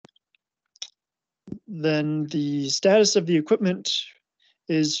 Then the status of the equipment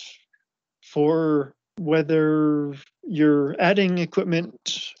is for whether you're adding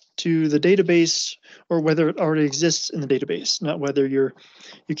equipment to the database or whether it already exists in the database, not whether you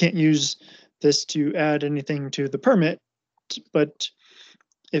can't use this to add anything to the permit, but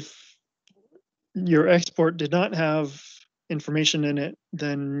if your export did not have information in it,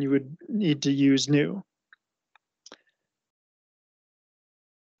 then you would need to use new.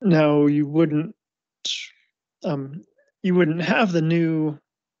 Now you wouldn't have the new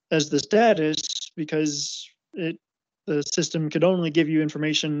as the status because the system could only give you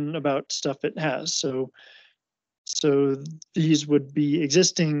information about stuff it has. So these would be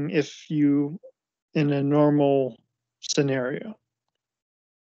existing if you in a normal scenario.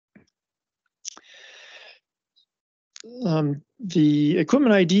 The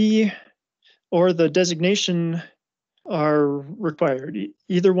equipment ID or the designation are required,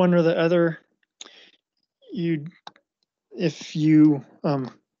 either one or the other. If you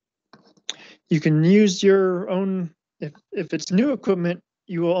can use your own, if it's new equipment,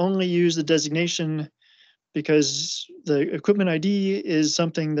 you will only use the designation because the equipment ID is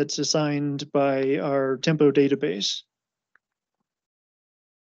something that's assigned by our Tempo database.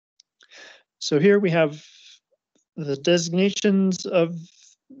 So here we have the designations of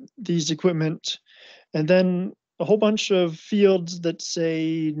these equipment, and then a whole bunch of fields that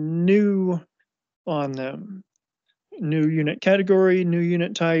say new on them. New unit category, new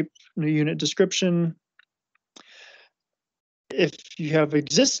unit type, new unit description. If you have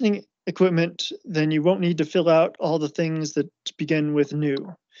existing equipment, then you won't need to fill out all the things that begin with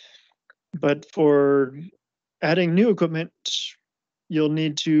new. But for adding new equipment, you'll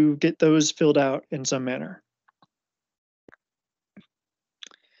need to get those filled out in some manner.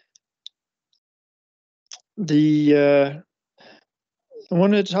 I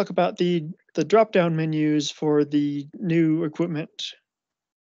wanted to talk about the drop-down menus for the new equipment.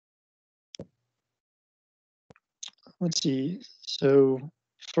 Let's see. So,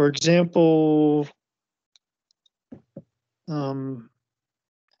 for example, new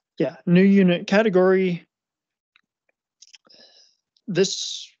unit category.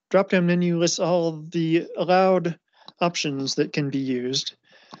 This drop-down menu lists all the allowed options that can be used.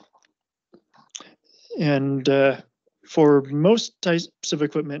 And for most types of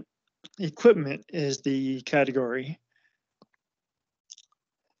equipment is the category.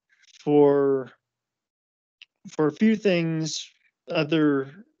 For a few things,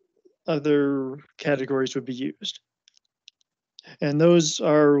 other categories would be used. And those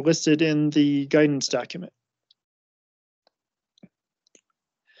are listed in the guidance document.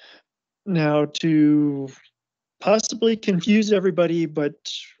 Now, to possibly confuse everybody, but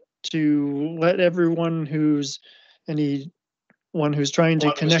to let everyone who's trying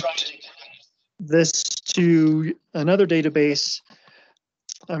to connect this to another database,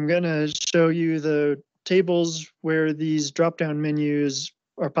 I'm going to show you the tables where these drop-down menus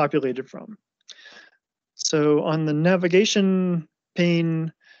are populated from. So on the navigation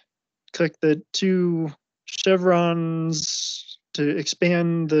pane, click the two chevrons to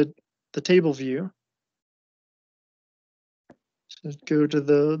expand the table view. So go to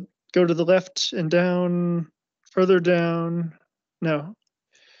the left and down, further down. No,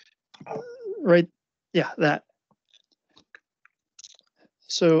 right. Yeah, that.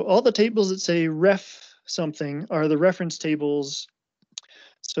 So all the tables that say ref something are the reference tables.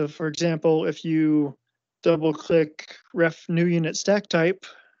 So for example, if you double click ref new unit stack type,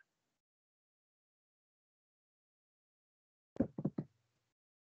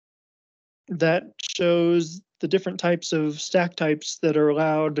 that shows the different types of stack types that are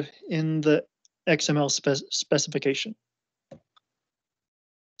allowed in the XML specification.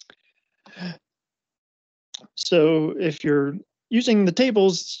 So if you're using the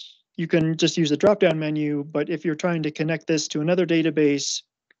tables, you can just use the drop-down menu, but if you're trying to connect this to another database,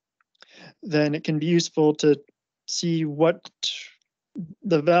 then it can be useful to see what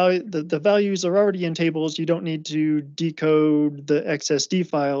the values are already in tables. You don't need to decode the XSD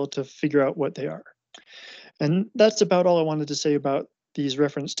file to figure out what they are. And that's about all I wanted to say about these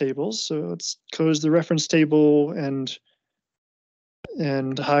reference tables. So let's close the reference table and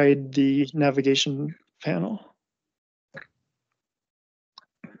hide the navigation panel.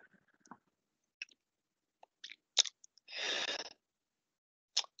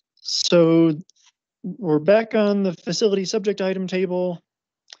 So we're back on the facility subject item table.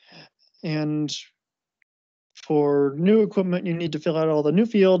 And for new equipment, you need to fill out all the new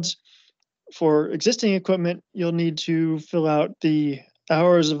fields. For existing equipment, you'll need to fill out the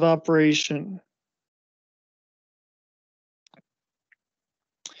hours of operation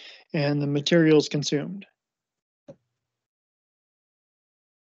and the materials consumed.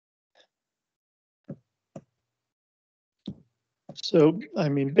 So, I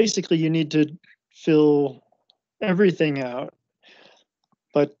mean, basically you need to fill everything out,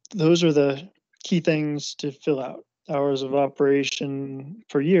 but those are the key things to fill out: hours of operation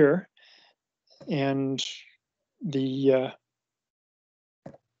per year and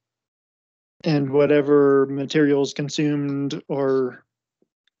and whatever materials consumed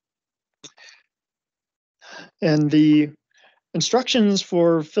and the instructions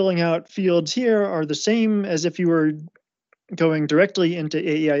for filling out fields here are the same as if you were going directly into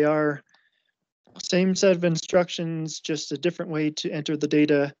AEIR. Same set of instructions, just a different way to enter the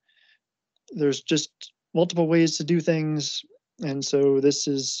data. There's just multiple ways to do things. And so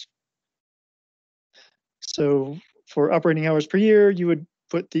for operating hours per year, you would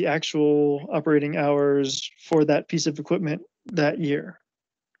put the actual operating hours for that piece of equipment that year.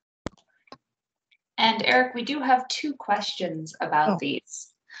 And Eric, we do have two questions about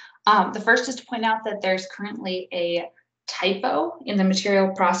these. The first is to point out that there's currently a typo in the material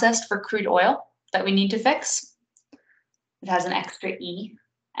processed for crude oil. that we need to fix. It has an extra E,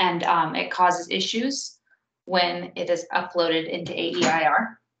 and it causes issues when it is uploaded into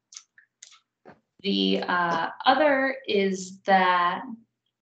AEIR. The other is that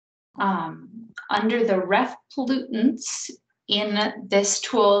under the ref pollutants in this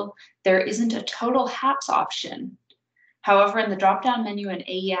tool, there isn't a total HAPS option. However, in the drop-down menu in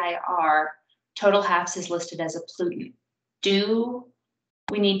AEIR, total HAPS is listed as a pollutant. Do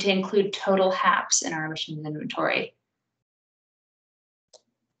we need to include total HAPS in our emissions inventory?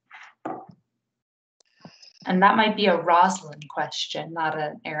 And that might be a Rosalind question, not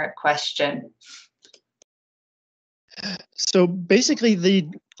an Eric question. So basically the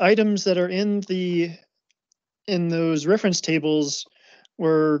items that are in those reference tables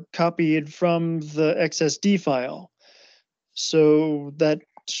were copied from the XSD file. So that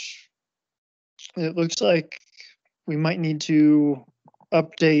it looks like we might need to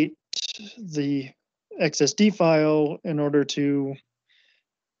update the XSD file in order to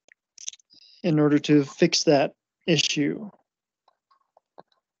fix that issue.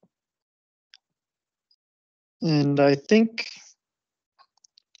 And I think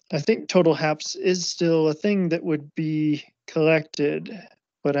total HAPS is still a thing that would be collected,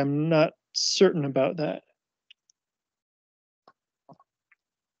 but I'm not certain about that.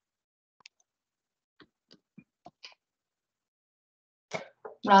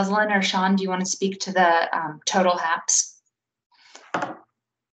 Rosalind or Sean, do you want to speak to the total HAPS?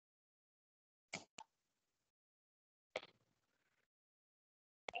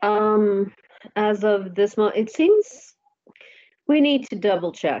 As of this month, it seems we need to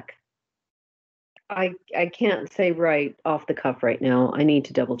double check. I can't say right off the cuff right now. I need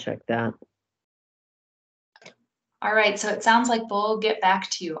to double check that. All right, so it sounds like we'll get back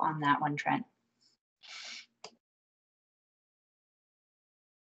to you on that one, Trent.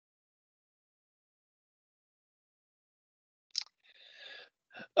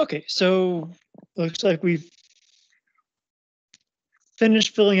 Okay, so looks like we've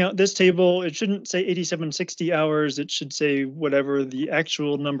finished filling out this table. It shouldn't say 8760 hours. It should say whatever the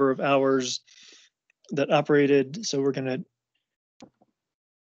actual number of hours that operated. So we're gonna,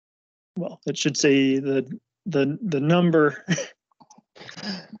 well, it should say the number.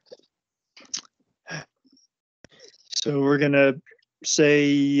 So we're gonna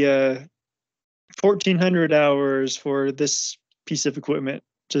say 1400 hours for this piece of equipment,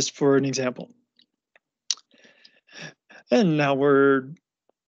 just for an example. And now we're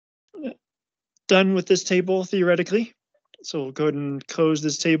done with this table theoretically. So we'll go ahead and close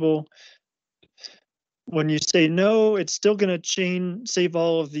this table. When you say no, it's still going to save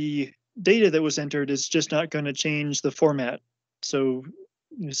all of the data that was entered. It's just not going to change the format. So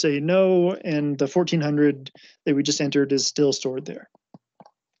you say no, and the 1400 that we just entered is still stored there.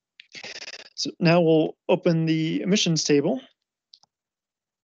 So now we'll open the emissions table.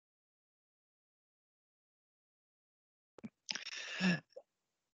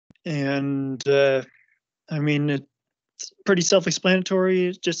 And I mean, it's pretty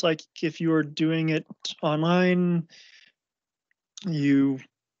self-explanatory. Just like if you were doing it online, you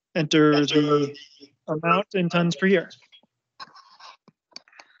enter the amount in tons per year.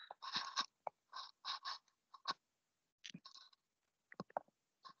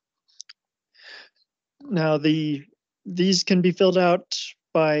 Now these can be filled out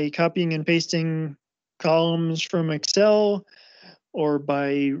by copying and pasting columns from Excel or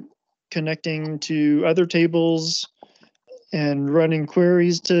by connecting to other tables and running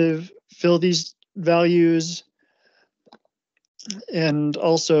queries to fill these values. And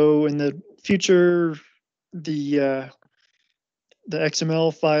also in the future, the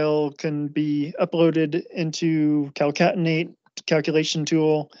XML file can be uploaded into Calcatenate calculation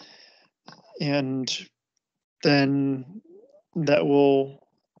tool, and then that will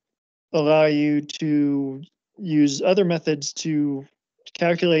allow you to use other methods to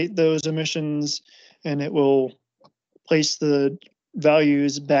calculate those emissions, and it will place the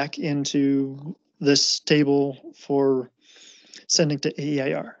values back into this table for sending to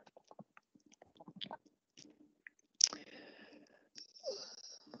AEIR.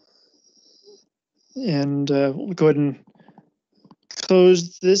 And we'll go ahead and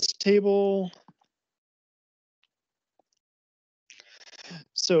close this table.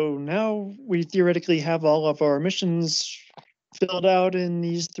 So now we theoretically have all of our emissions filled out in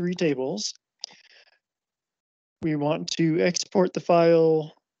these three tables. We want to export the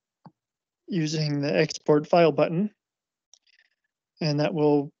file using the export file button, and that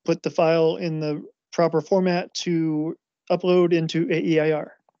will put the file in the proper format to upload into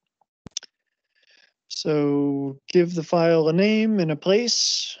AEIR. So give the file a name and a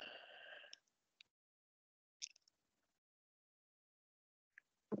place.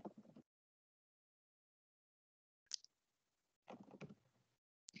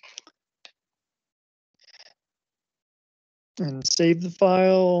 and save the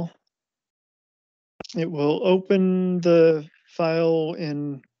file. It will open the file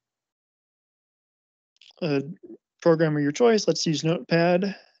in a program of your choice. Let's use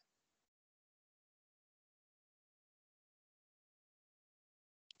Notepad.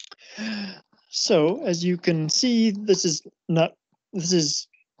 So as you can see, this is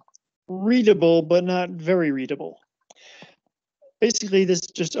readable, but not very readable. Basically, this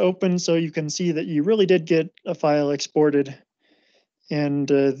just opens so you can see that you really did get a file exported. And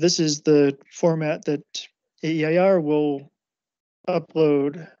this is the format that AEIR will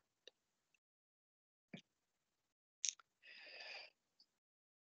upload.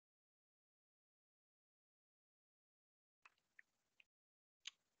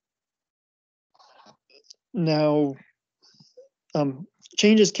 Now,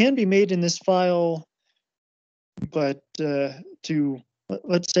 changes can be made in this file, but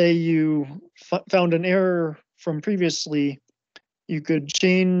let's say you found an error from previously, you could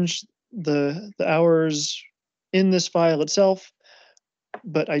change the hours in this file itself,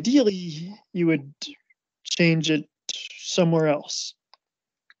 but ideally you would change it somewhere else.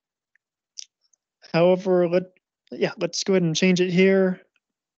 However, let's go ahead and change it here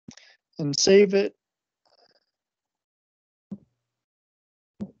and save it.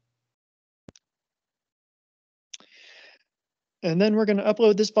 And then we're going to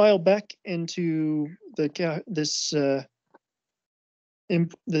upload this file back into this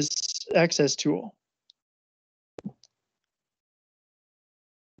access tool.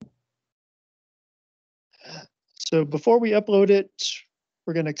 So before we upload it,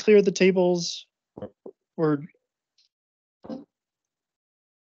 we're going to clear the tables.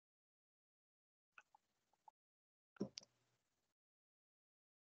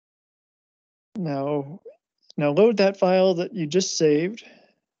 Now load that file that you just saved.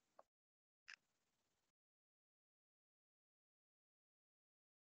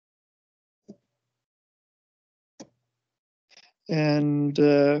 And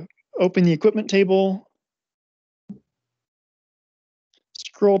open the equipment table.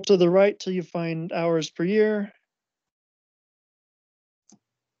 Scroll to the right till you find hours per year.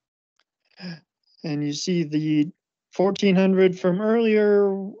 And you see the 1400 from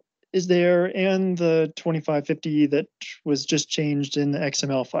earlier is there, and the 2550 that was just changed in the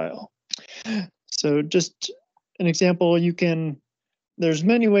XML file. So just an example, there's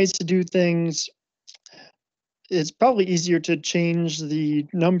many ways to do things. It's probably easier to change the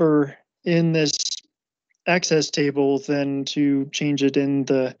number in this access table than to change it in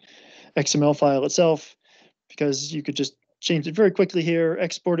the XML file itself, because you could just change it very quickly here,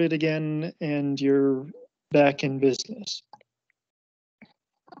 export it again, and you're back in business.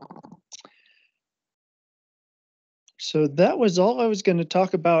 So that was all I was going to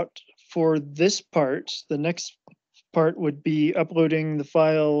talk about for this part. The next part would be uploading the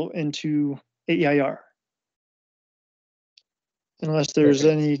file into AEIR. Unless there's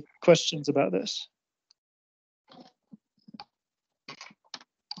any questions about this.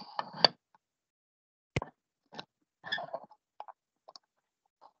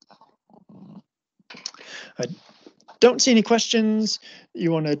 I don't see any questions.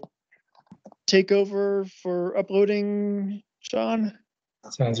 You want to take over for uploading, Sean?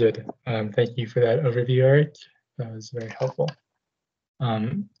 Sounds good. Thank you for that overview, Eric. That was very helpful.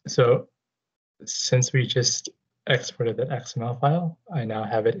 So since we just exported that XML file, I now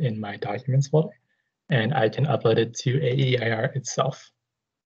have it in my documents folder, and I can upload it to AEIR itself.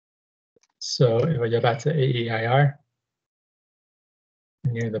 So if I go back to AEIR,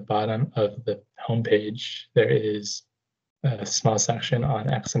 near the bottom of the homepage, there is a small section on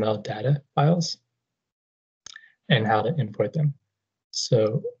XML data files and how to import them.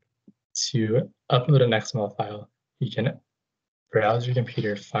 So to upload an XML file, you can browse your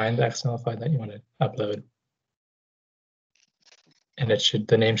computer, find the XML file that you want to upload, and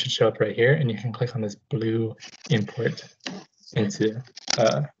the name should show up right here, and you can click on this blue import into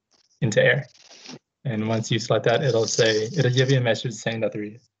AIR. And once you select that, it'll give you a message saying that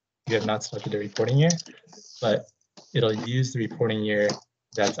you have not selected the reporting year, but it'll use the reporting year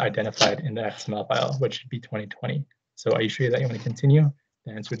that's identified in the XML file, which should be 2020. So are you sure that you want to continue?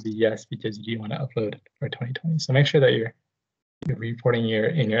 The answer would be yes, because you do want to upload for 2020. So make sure that your reporting year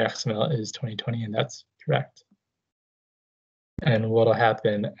in your XML is 2020, and that's correct. And what'll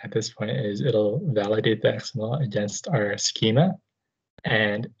happen at this point is it'll validate the XML against our schema,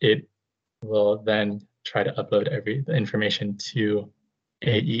 and it will then try to upload the information to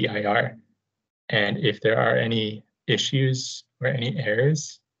AEIR. And if there are any issues or any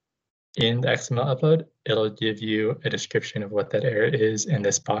errors in the XML upload, it'll give you a description of what that error is in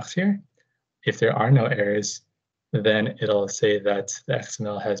this box here. If there are no errors, then it'll say that the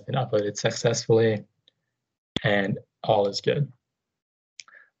XML has been uploaded successfully and all is good.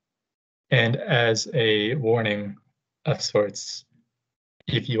 And as a warning of sorts,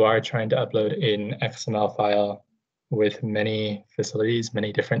 if you are trying to upload an XML file with many facilities,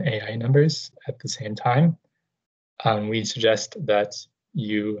 many different AI numbers at the same time, we suggest that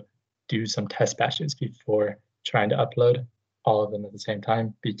you do some test batches before trying to upload all of them at the same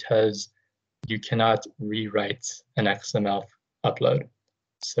time, because you cannot rewrite an XML upload.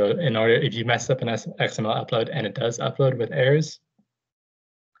 So if you mess up an XML upload and it does upload with errors,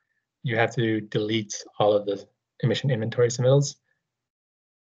 you have to delete all of the emission inventory submittals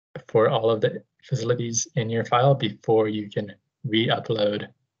for all of the facilities in your file before you can re-upload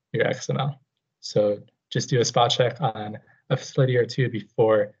your XML. So just do a spot check on a facility or two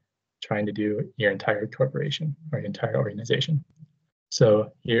before trying to do your entire corporation or your entire organization.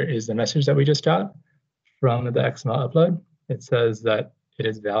 So here is the message that we just got from the XML upload. It says that it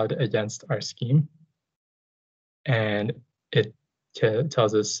is valid against our scheme, and it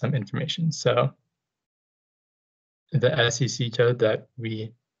tells us some information. So the SEC code that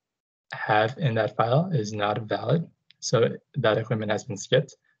we have in that file is not valid. So that equipment has been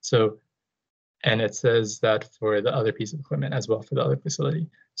skipped. So, and it says that for the other piece of equipment as well for the other facility.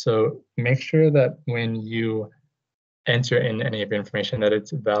 So make sure that when you enter in any of your information that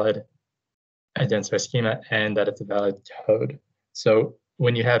it's valid against our schema and that it's a valid code. So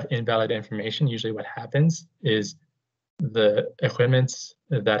when you have invalid information, usually what happens is the equipment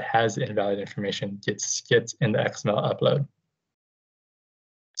that has invalid information gets skipped in the XML upload.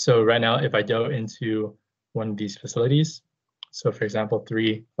 So right now, if I go into one of these facilities, so for example,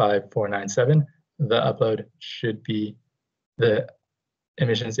 35497, the upload should be, the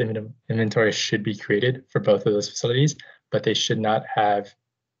emissions inventory should be created for both of those facilities, but they should not have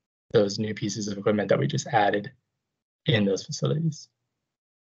those new pieces of equipment that we just added in those facilities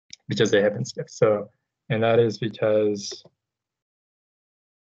because they have been skipped. So, and that is because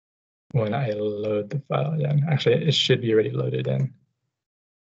when I load the file, yeah, actually it should be already loaded in.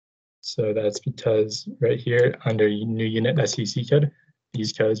 So that's because right here under new unit SEC code,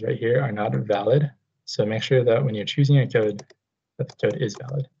 these codes right here are not valid. So make sure that when you're choosing a code, that the code is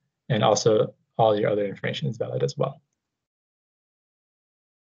valid. And also all your other information is valid as well.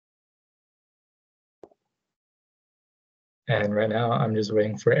 And right now I'm just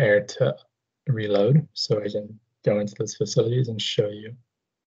waiting for AEIR to reload so I can go into those facilities and show you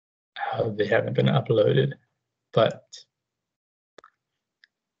how they haven't been uploaded. But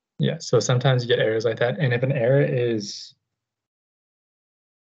yeah, so sometimes you get errors like that. And if an error is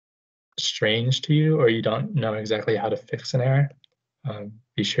strange to you or you don't know exactly how to fix an error,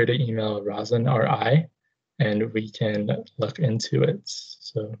 be sure to email Roslyn or I, and we can look into it.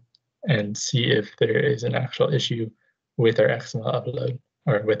 So, and see if there is an actual issue with our XML upload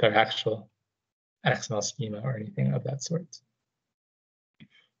or with our actual XML schema or anything of that sort.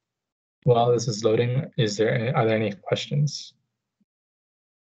 While this is loading, are there any questions?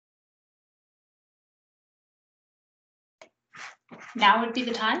 Now would be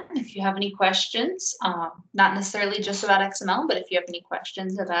the time if you have any questions, not necessarily just about XML, but if you have any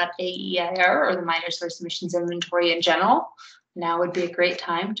questions about AEIR or the minor source emissions inventory in general, now would be a great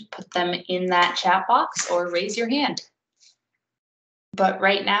time to put them in that chat box or raise your hand. But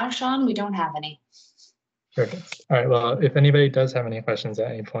right now, Sean, we don't have any. Perfect. All right, well, if anybody does have any questions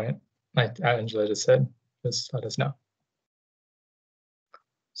at any point, like Angela just said, just let us know.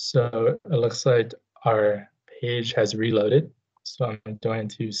 So it looks like our page has reloaded. So I'm going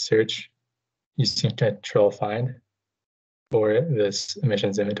to search using control find for this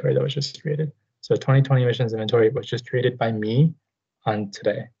emissions inventory that was just created. So 2020 emissions inventory was just created by me on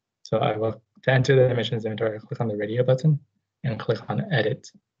today. So I will, to enter the emissions inventory, click on the radio button and click on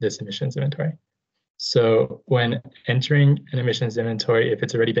edit this emissions inventory. So when entering an emissions inventory, if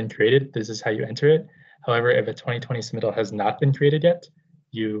it's already been created, this is how you enter it. However, if a 2020 submittal has not been created yet,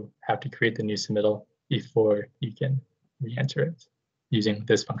 you have to create the new submittal before you can re-enter it using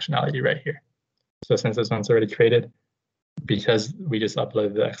this functionality right here. So since this one's already created, because we just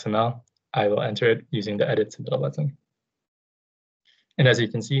uploaded the XML, I will enter it using the edit submittal button. And as you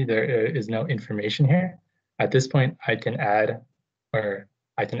can see, there is no information here. At this point, I can add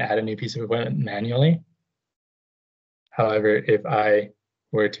a new piece of equipment manually. However, if I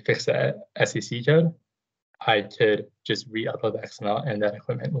were to fix the SEC code, I could just re-upload the XML and that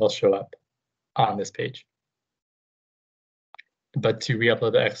equipment will show up on this page. But to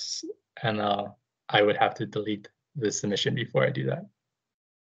re-upload the XML, I would have to delete the submission before I do that.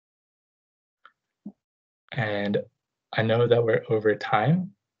 And I know that we're over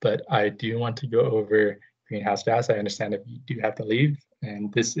time, but I do want to go over greenhouse gas. I understand if you do have to leave,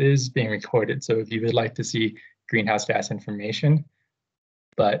 and this is being recorded. So if you would like to see greenhouse gas information,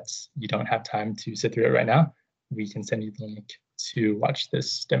 but you don't have time to sit through it right now, we can send you the link to watch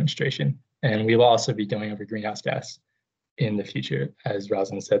this demonstration. And we will also be going over greenhouse gas in the future. As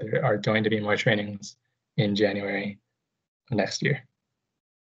Rosalind said, there are going to be more trainings in January of next year.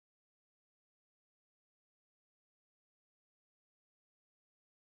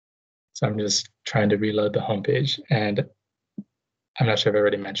 So I'm just trying to reload the homepage, and I'm not sure if I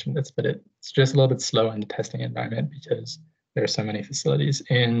already mentioned this, but it's just a little bit slow in the testing environment because there are so many facilities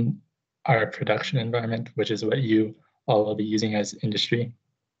in our production environment, which is what you all will be using as industry.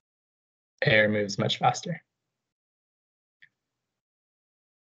 AEIR moves much faster.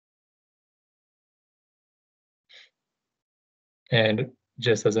 And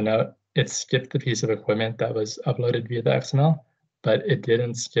just as a note, it skipped the piece of equipment that was uploaded via the XML, but it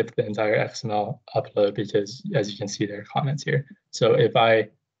didn't skip the entire XML upload because, as you can see, there are comments here. So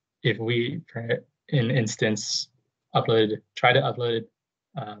if we, in instance, try to upload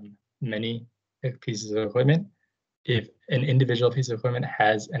many pieces of equipment, if an individual piece of equipment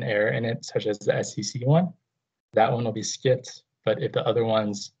has an error in it, such as the SCC one, that one will be skipped. But if the other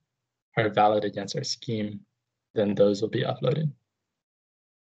ones are valid against our scheme, then those will be uploaded.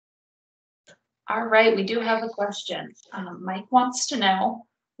 All right, we do have a question. Mike wants to know,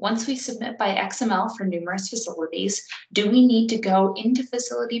 once we submit by XML for numerous facilities, do we need to go into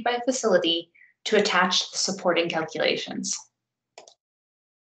facility by facility to attach the supporting calculations?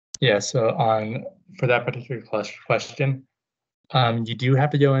 Yeah, so for that particular question, you do have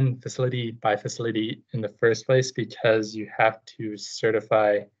to go in facility by facility in the first place because you have to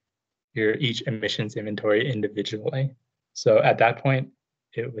certify each emissions inventory individually. So at that point,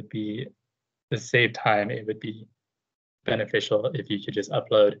 it would be, to save time, it would be beneficial if you could just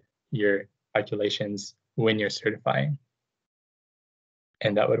upload your calculations when you're certifying,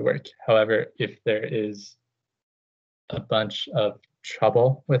 and that would work. However, if there is a bunch of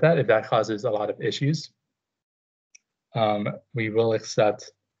trouble with that, if that causes a lot of issues, we will accept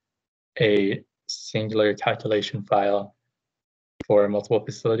a singular calculation file for multiple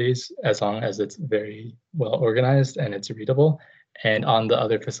facilities as long as it's very well organized and it's readable. And on the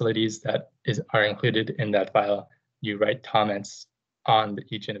other facilities that are included in that file, you write comments on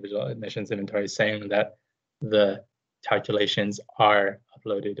each individual emissions inventory saying that the calculations are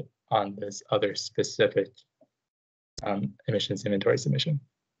uploaded on this other specific emissions inventory submission.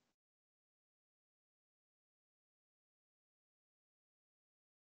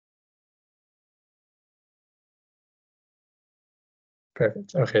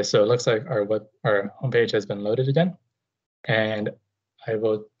 Perfect. Okay, so it looks like our homepage has been loaded again. And I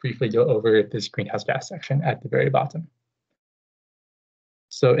will briefly go over this greenhouse gas section at the very bottom.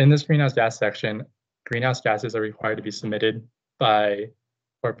 So in this greenhouse gas section, greenhouse gases are required to be submitted by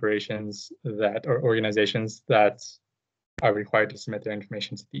corporations or organizations that are required to submit their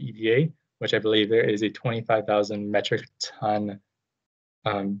information to the EPA, which I believe there is a 25,000 metric ton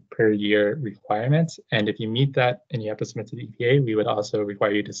per year requirement. And if you meet that and you have to submit to the EPA, we would also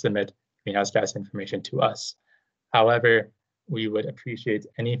require you to submit greenhouse gas information to us. However, we would appreciate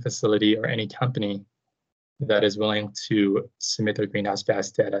any facility or any company that is willing to submit their greenhouse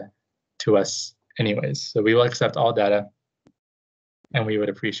gas data to us anyways. So we will accept all data and we would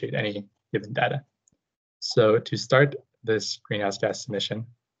appreciate any given data. So to start this greenhouse gas submission,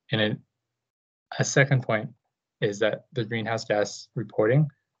 and a second point is that the greenhouse gas reporting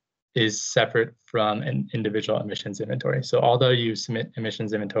is separate from an individual emissions inventory. So although you submit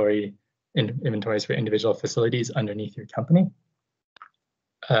emissions inventories for individual facilities underneath your company,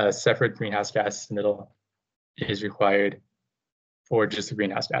 a separate greenhouse gas submittal is required for just the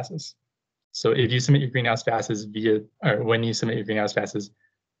greenhouse gases. So if you submit your greenhouse gases when you submit your greenhouse gases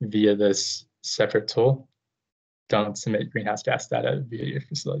via this separate tool, don't submit greenhouse gas data via your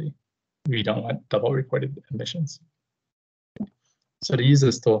facility. We don't want double reported emissions. So to use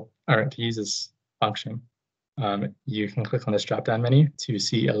this tool, or to use this function, you can click on this drop-down menu to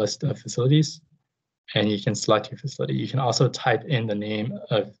see a list of facilities, and you can select your facility. You can also type in the name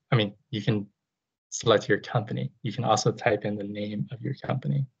of, you can select your company. You can also type in the name of your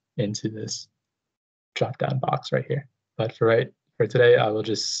company into this drop-down box right here. But for today, I will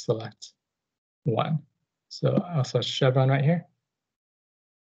just select one. So I'll select Chevron right here.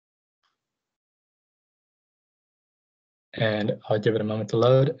 And I'll give it a moment to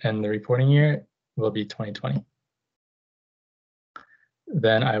load, and the reporting year will be 2020.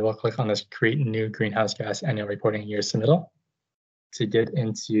 Then I will click on this Create New Greenhouse Gas Annual Reporting Year Submittal to get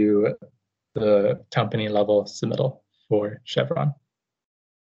into the company level submittal for Chevron.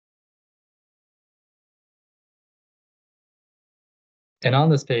 And on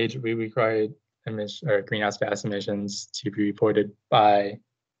this page, we require greenhouse gas emissions to be reported by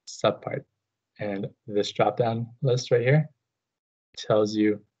subpart. And this drop-down list right here tells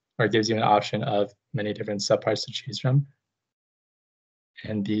you or gives you an option of many different subparts to choose from.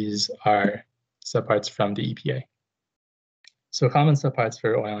 And these are subparts from the EPA. So common subparts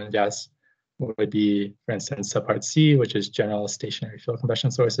for oil and gas would be, for instance, subpart C, which is general stationary fuel combustion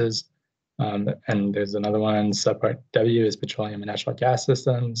sources. And there's another one, subpart W is petroleum and natural gas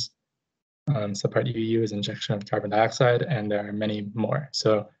systems. Subpart UU is injection of carbon dioxide, and there are many more.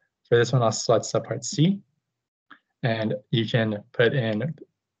 So for this one, I'll select subpart C, and you can put in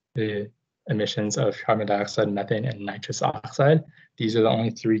the emissions of carbon dioxide, methane, and nitrous oxide. These are the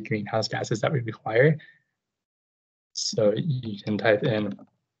only 3 greenhouse gases that we require. So you can type in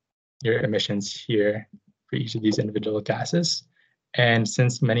your emissions here for each of these individual gases. And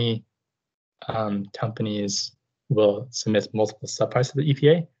since many companies will submit multiple subparts to the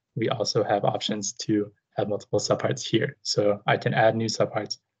EPA, we also have options to have multiple subparts here. So I can add new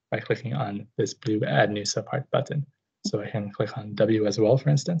subparts by clicking on this blue Add New Subpart button. So I can click on W as well, for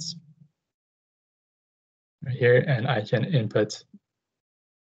instance, right here, and I can input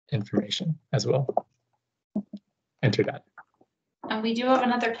information as well. Enter that. And we do have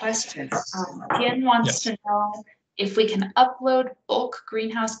another question. Ian wants to know if we can upload bulk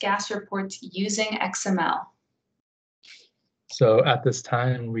greenhouse gas reports using XML. So at this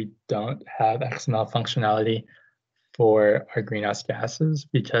time, we don't have XML functionality for our greenhouse gases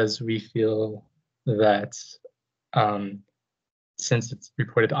because we feel that since it's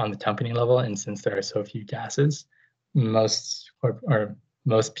reported on the company level and since there are so few gases, most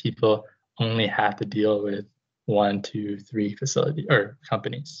people only have to deal with 1, 2, 3 facility or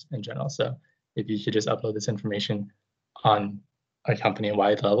companies in general. So if you could just upload this information on a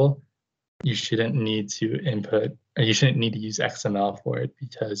company-wide level, you shouldn't need to input, or you shouldn't need to use XML for it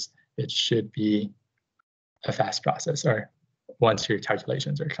because it should be a fast process, or once your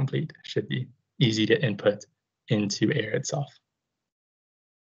calculations are complete, it should be easy to input into AEIR itself.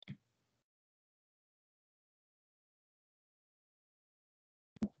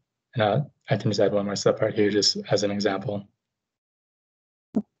 And I can just add one more subpart here just as an example.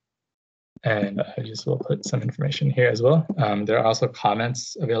 And I just will put some information here as well. There are also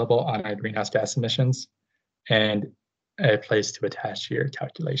comments available on our greenhouse gas emissions and a place to attach your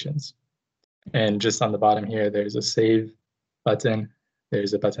calculations. And just on the bottom here, there's a save button.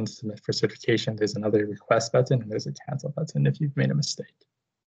 There's a button to submit for certification. There's another request button, and there's a cancel button if you've made a mistake.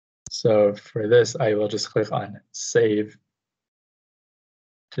 So for this, I will just click on save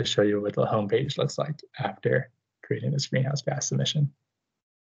to show you what the home page looks like after creating this greenhouse gas submission.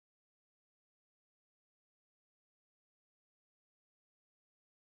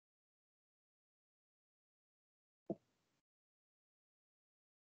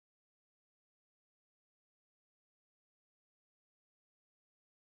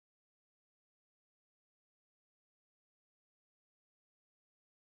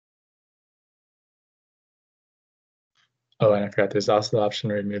 Oh, and I forgot, there's also the option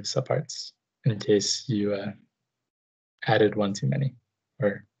to remove subparts in case you added one too many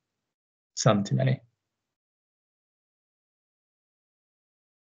or some too many.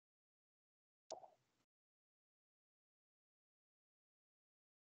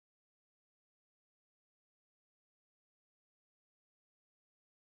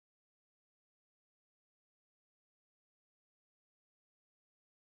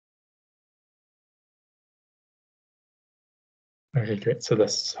 Okay, great. So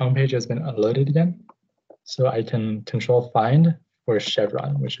this homepage has been unloaded again. So I can control find for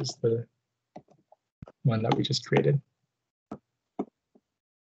Chevron, which is the one that we just created.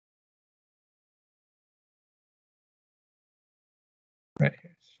 Right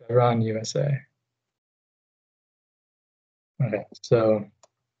here, Chevron USA. Okay, so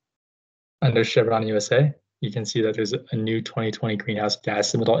under Chevron USA, you can see that there's a new 2020 greenhouse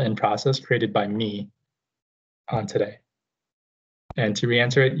gas submittal in process created by me on today. And to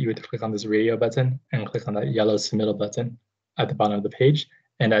re-enter it, you would click on this radio button and click on that yellow submittal button at the bottom of the page.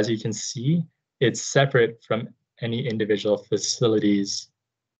 And as you can see, it's separate from any individual facility's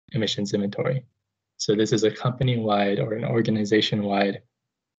emissions inventory. So this is a company-wide or an organization-wide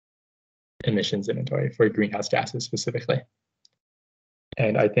emissions inventory for greenhouse gases specifically.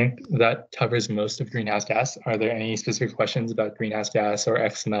 And I think that covers most of greenhouse gas. Are there any specific questions about greenhouse gas or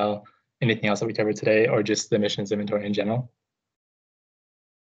XML, anything else that we covered today, or just the emissions inventory in general?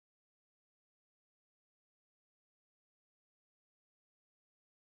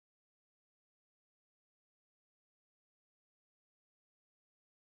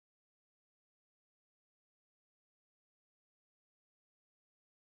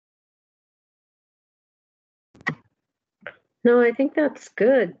 No, I think that's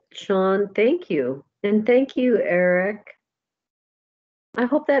good, Sean. Thank you. And thank you, Eric. I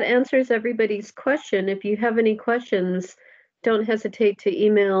hope that answers everybody's question. If you have any questions, don't hesitate to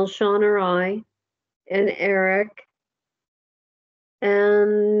email Sean or I and Eric.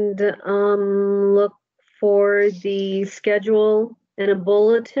 And look for the schedule and a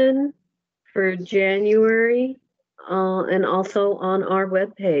bulletin for January and also on our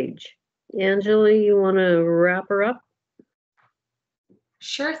webpage. Angela, you want to wrap her up?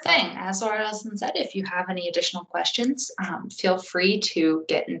 Sure thing. As Allison said, if you have any additional questions, feel free to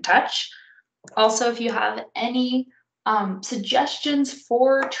get in touch. Also, if you have any suggestions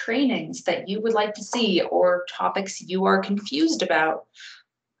for trainings that you would like to see or topics you are confused about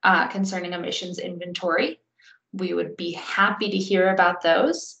concerning emissions inventory, we would be happy to hear about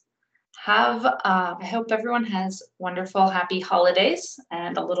those. I hope everyone has wonderful, happy holidays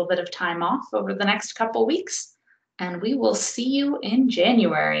and a little bit of time off over the next couple weeks. And we will see you in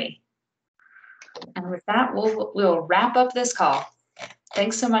January. And with that, we'll wrap up this call.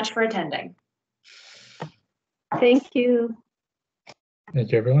 Thanks so much for attending. Thank you.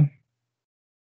 Thank you, everyone.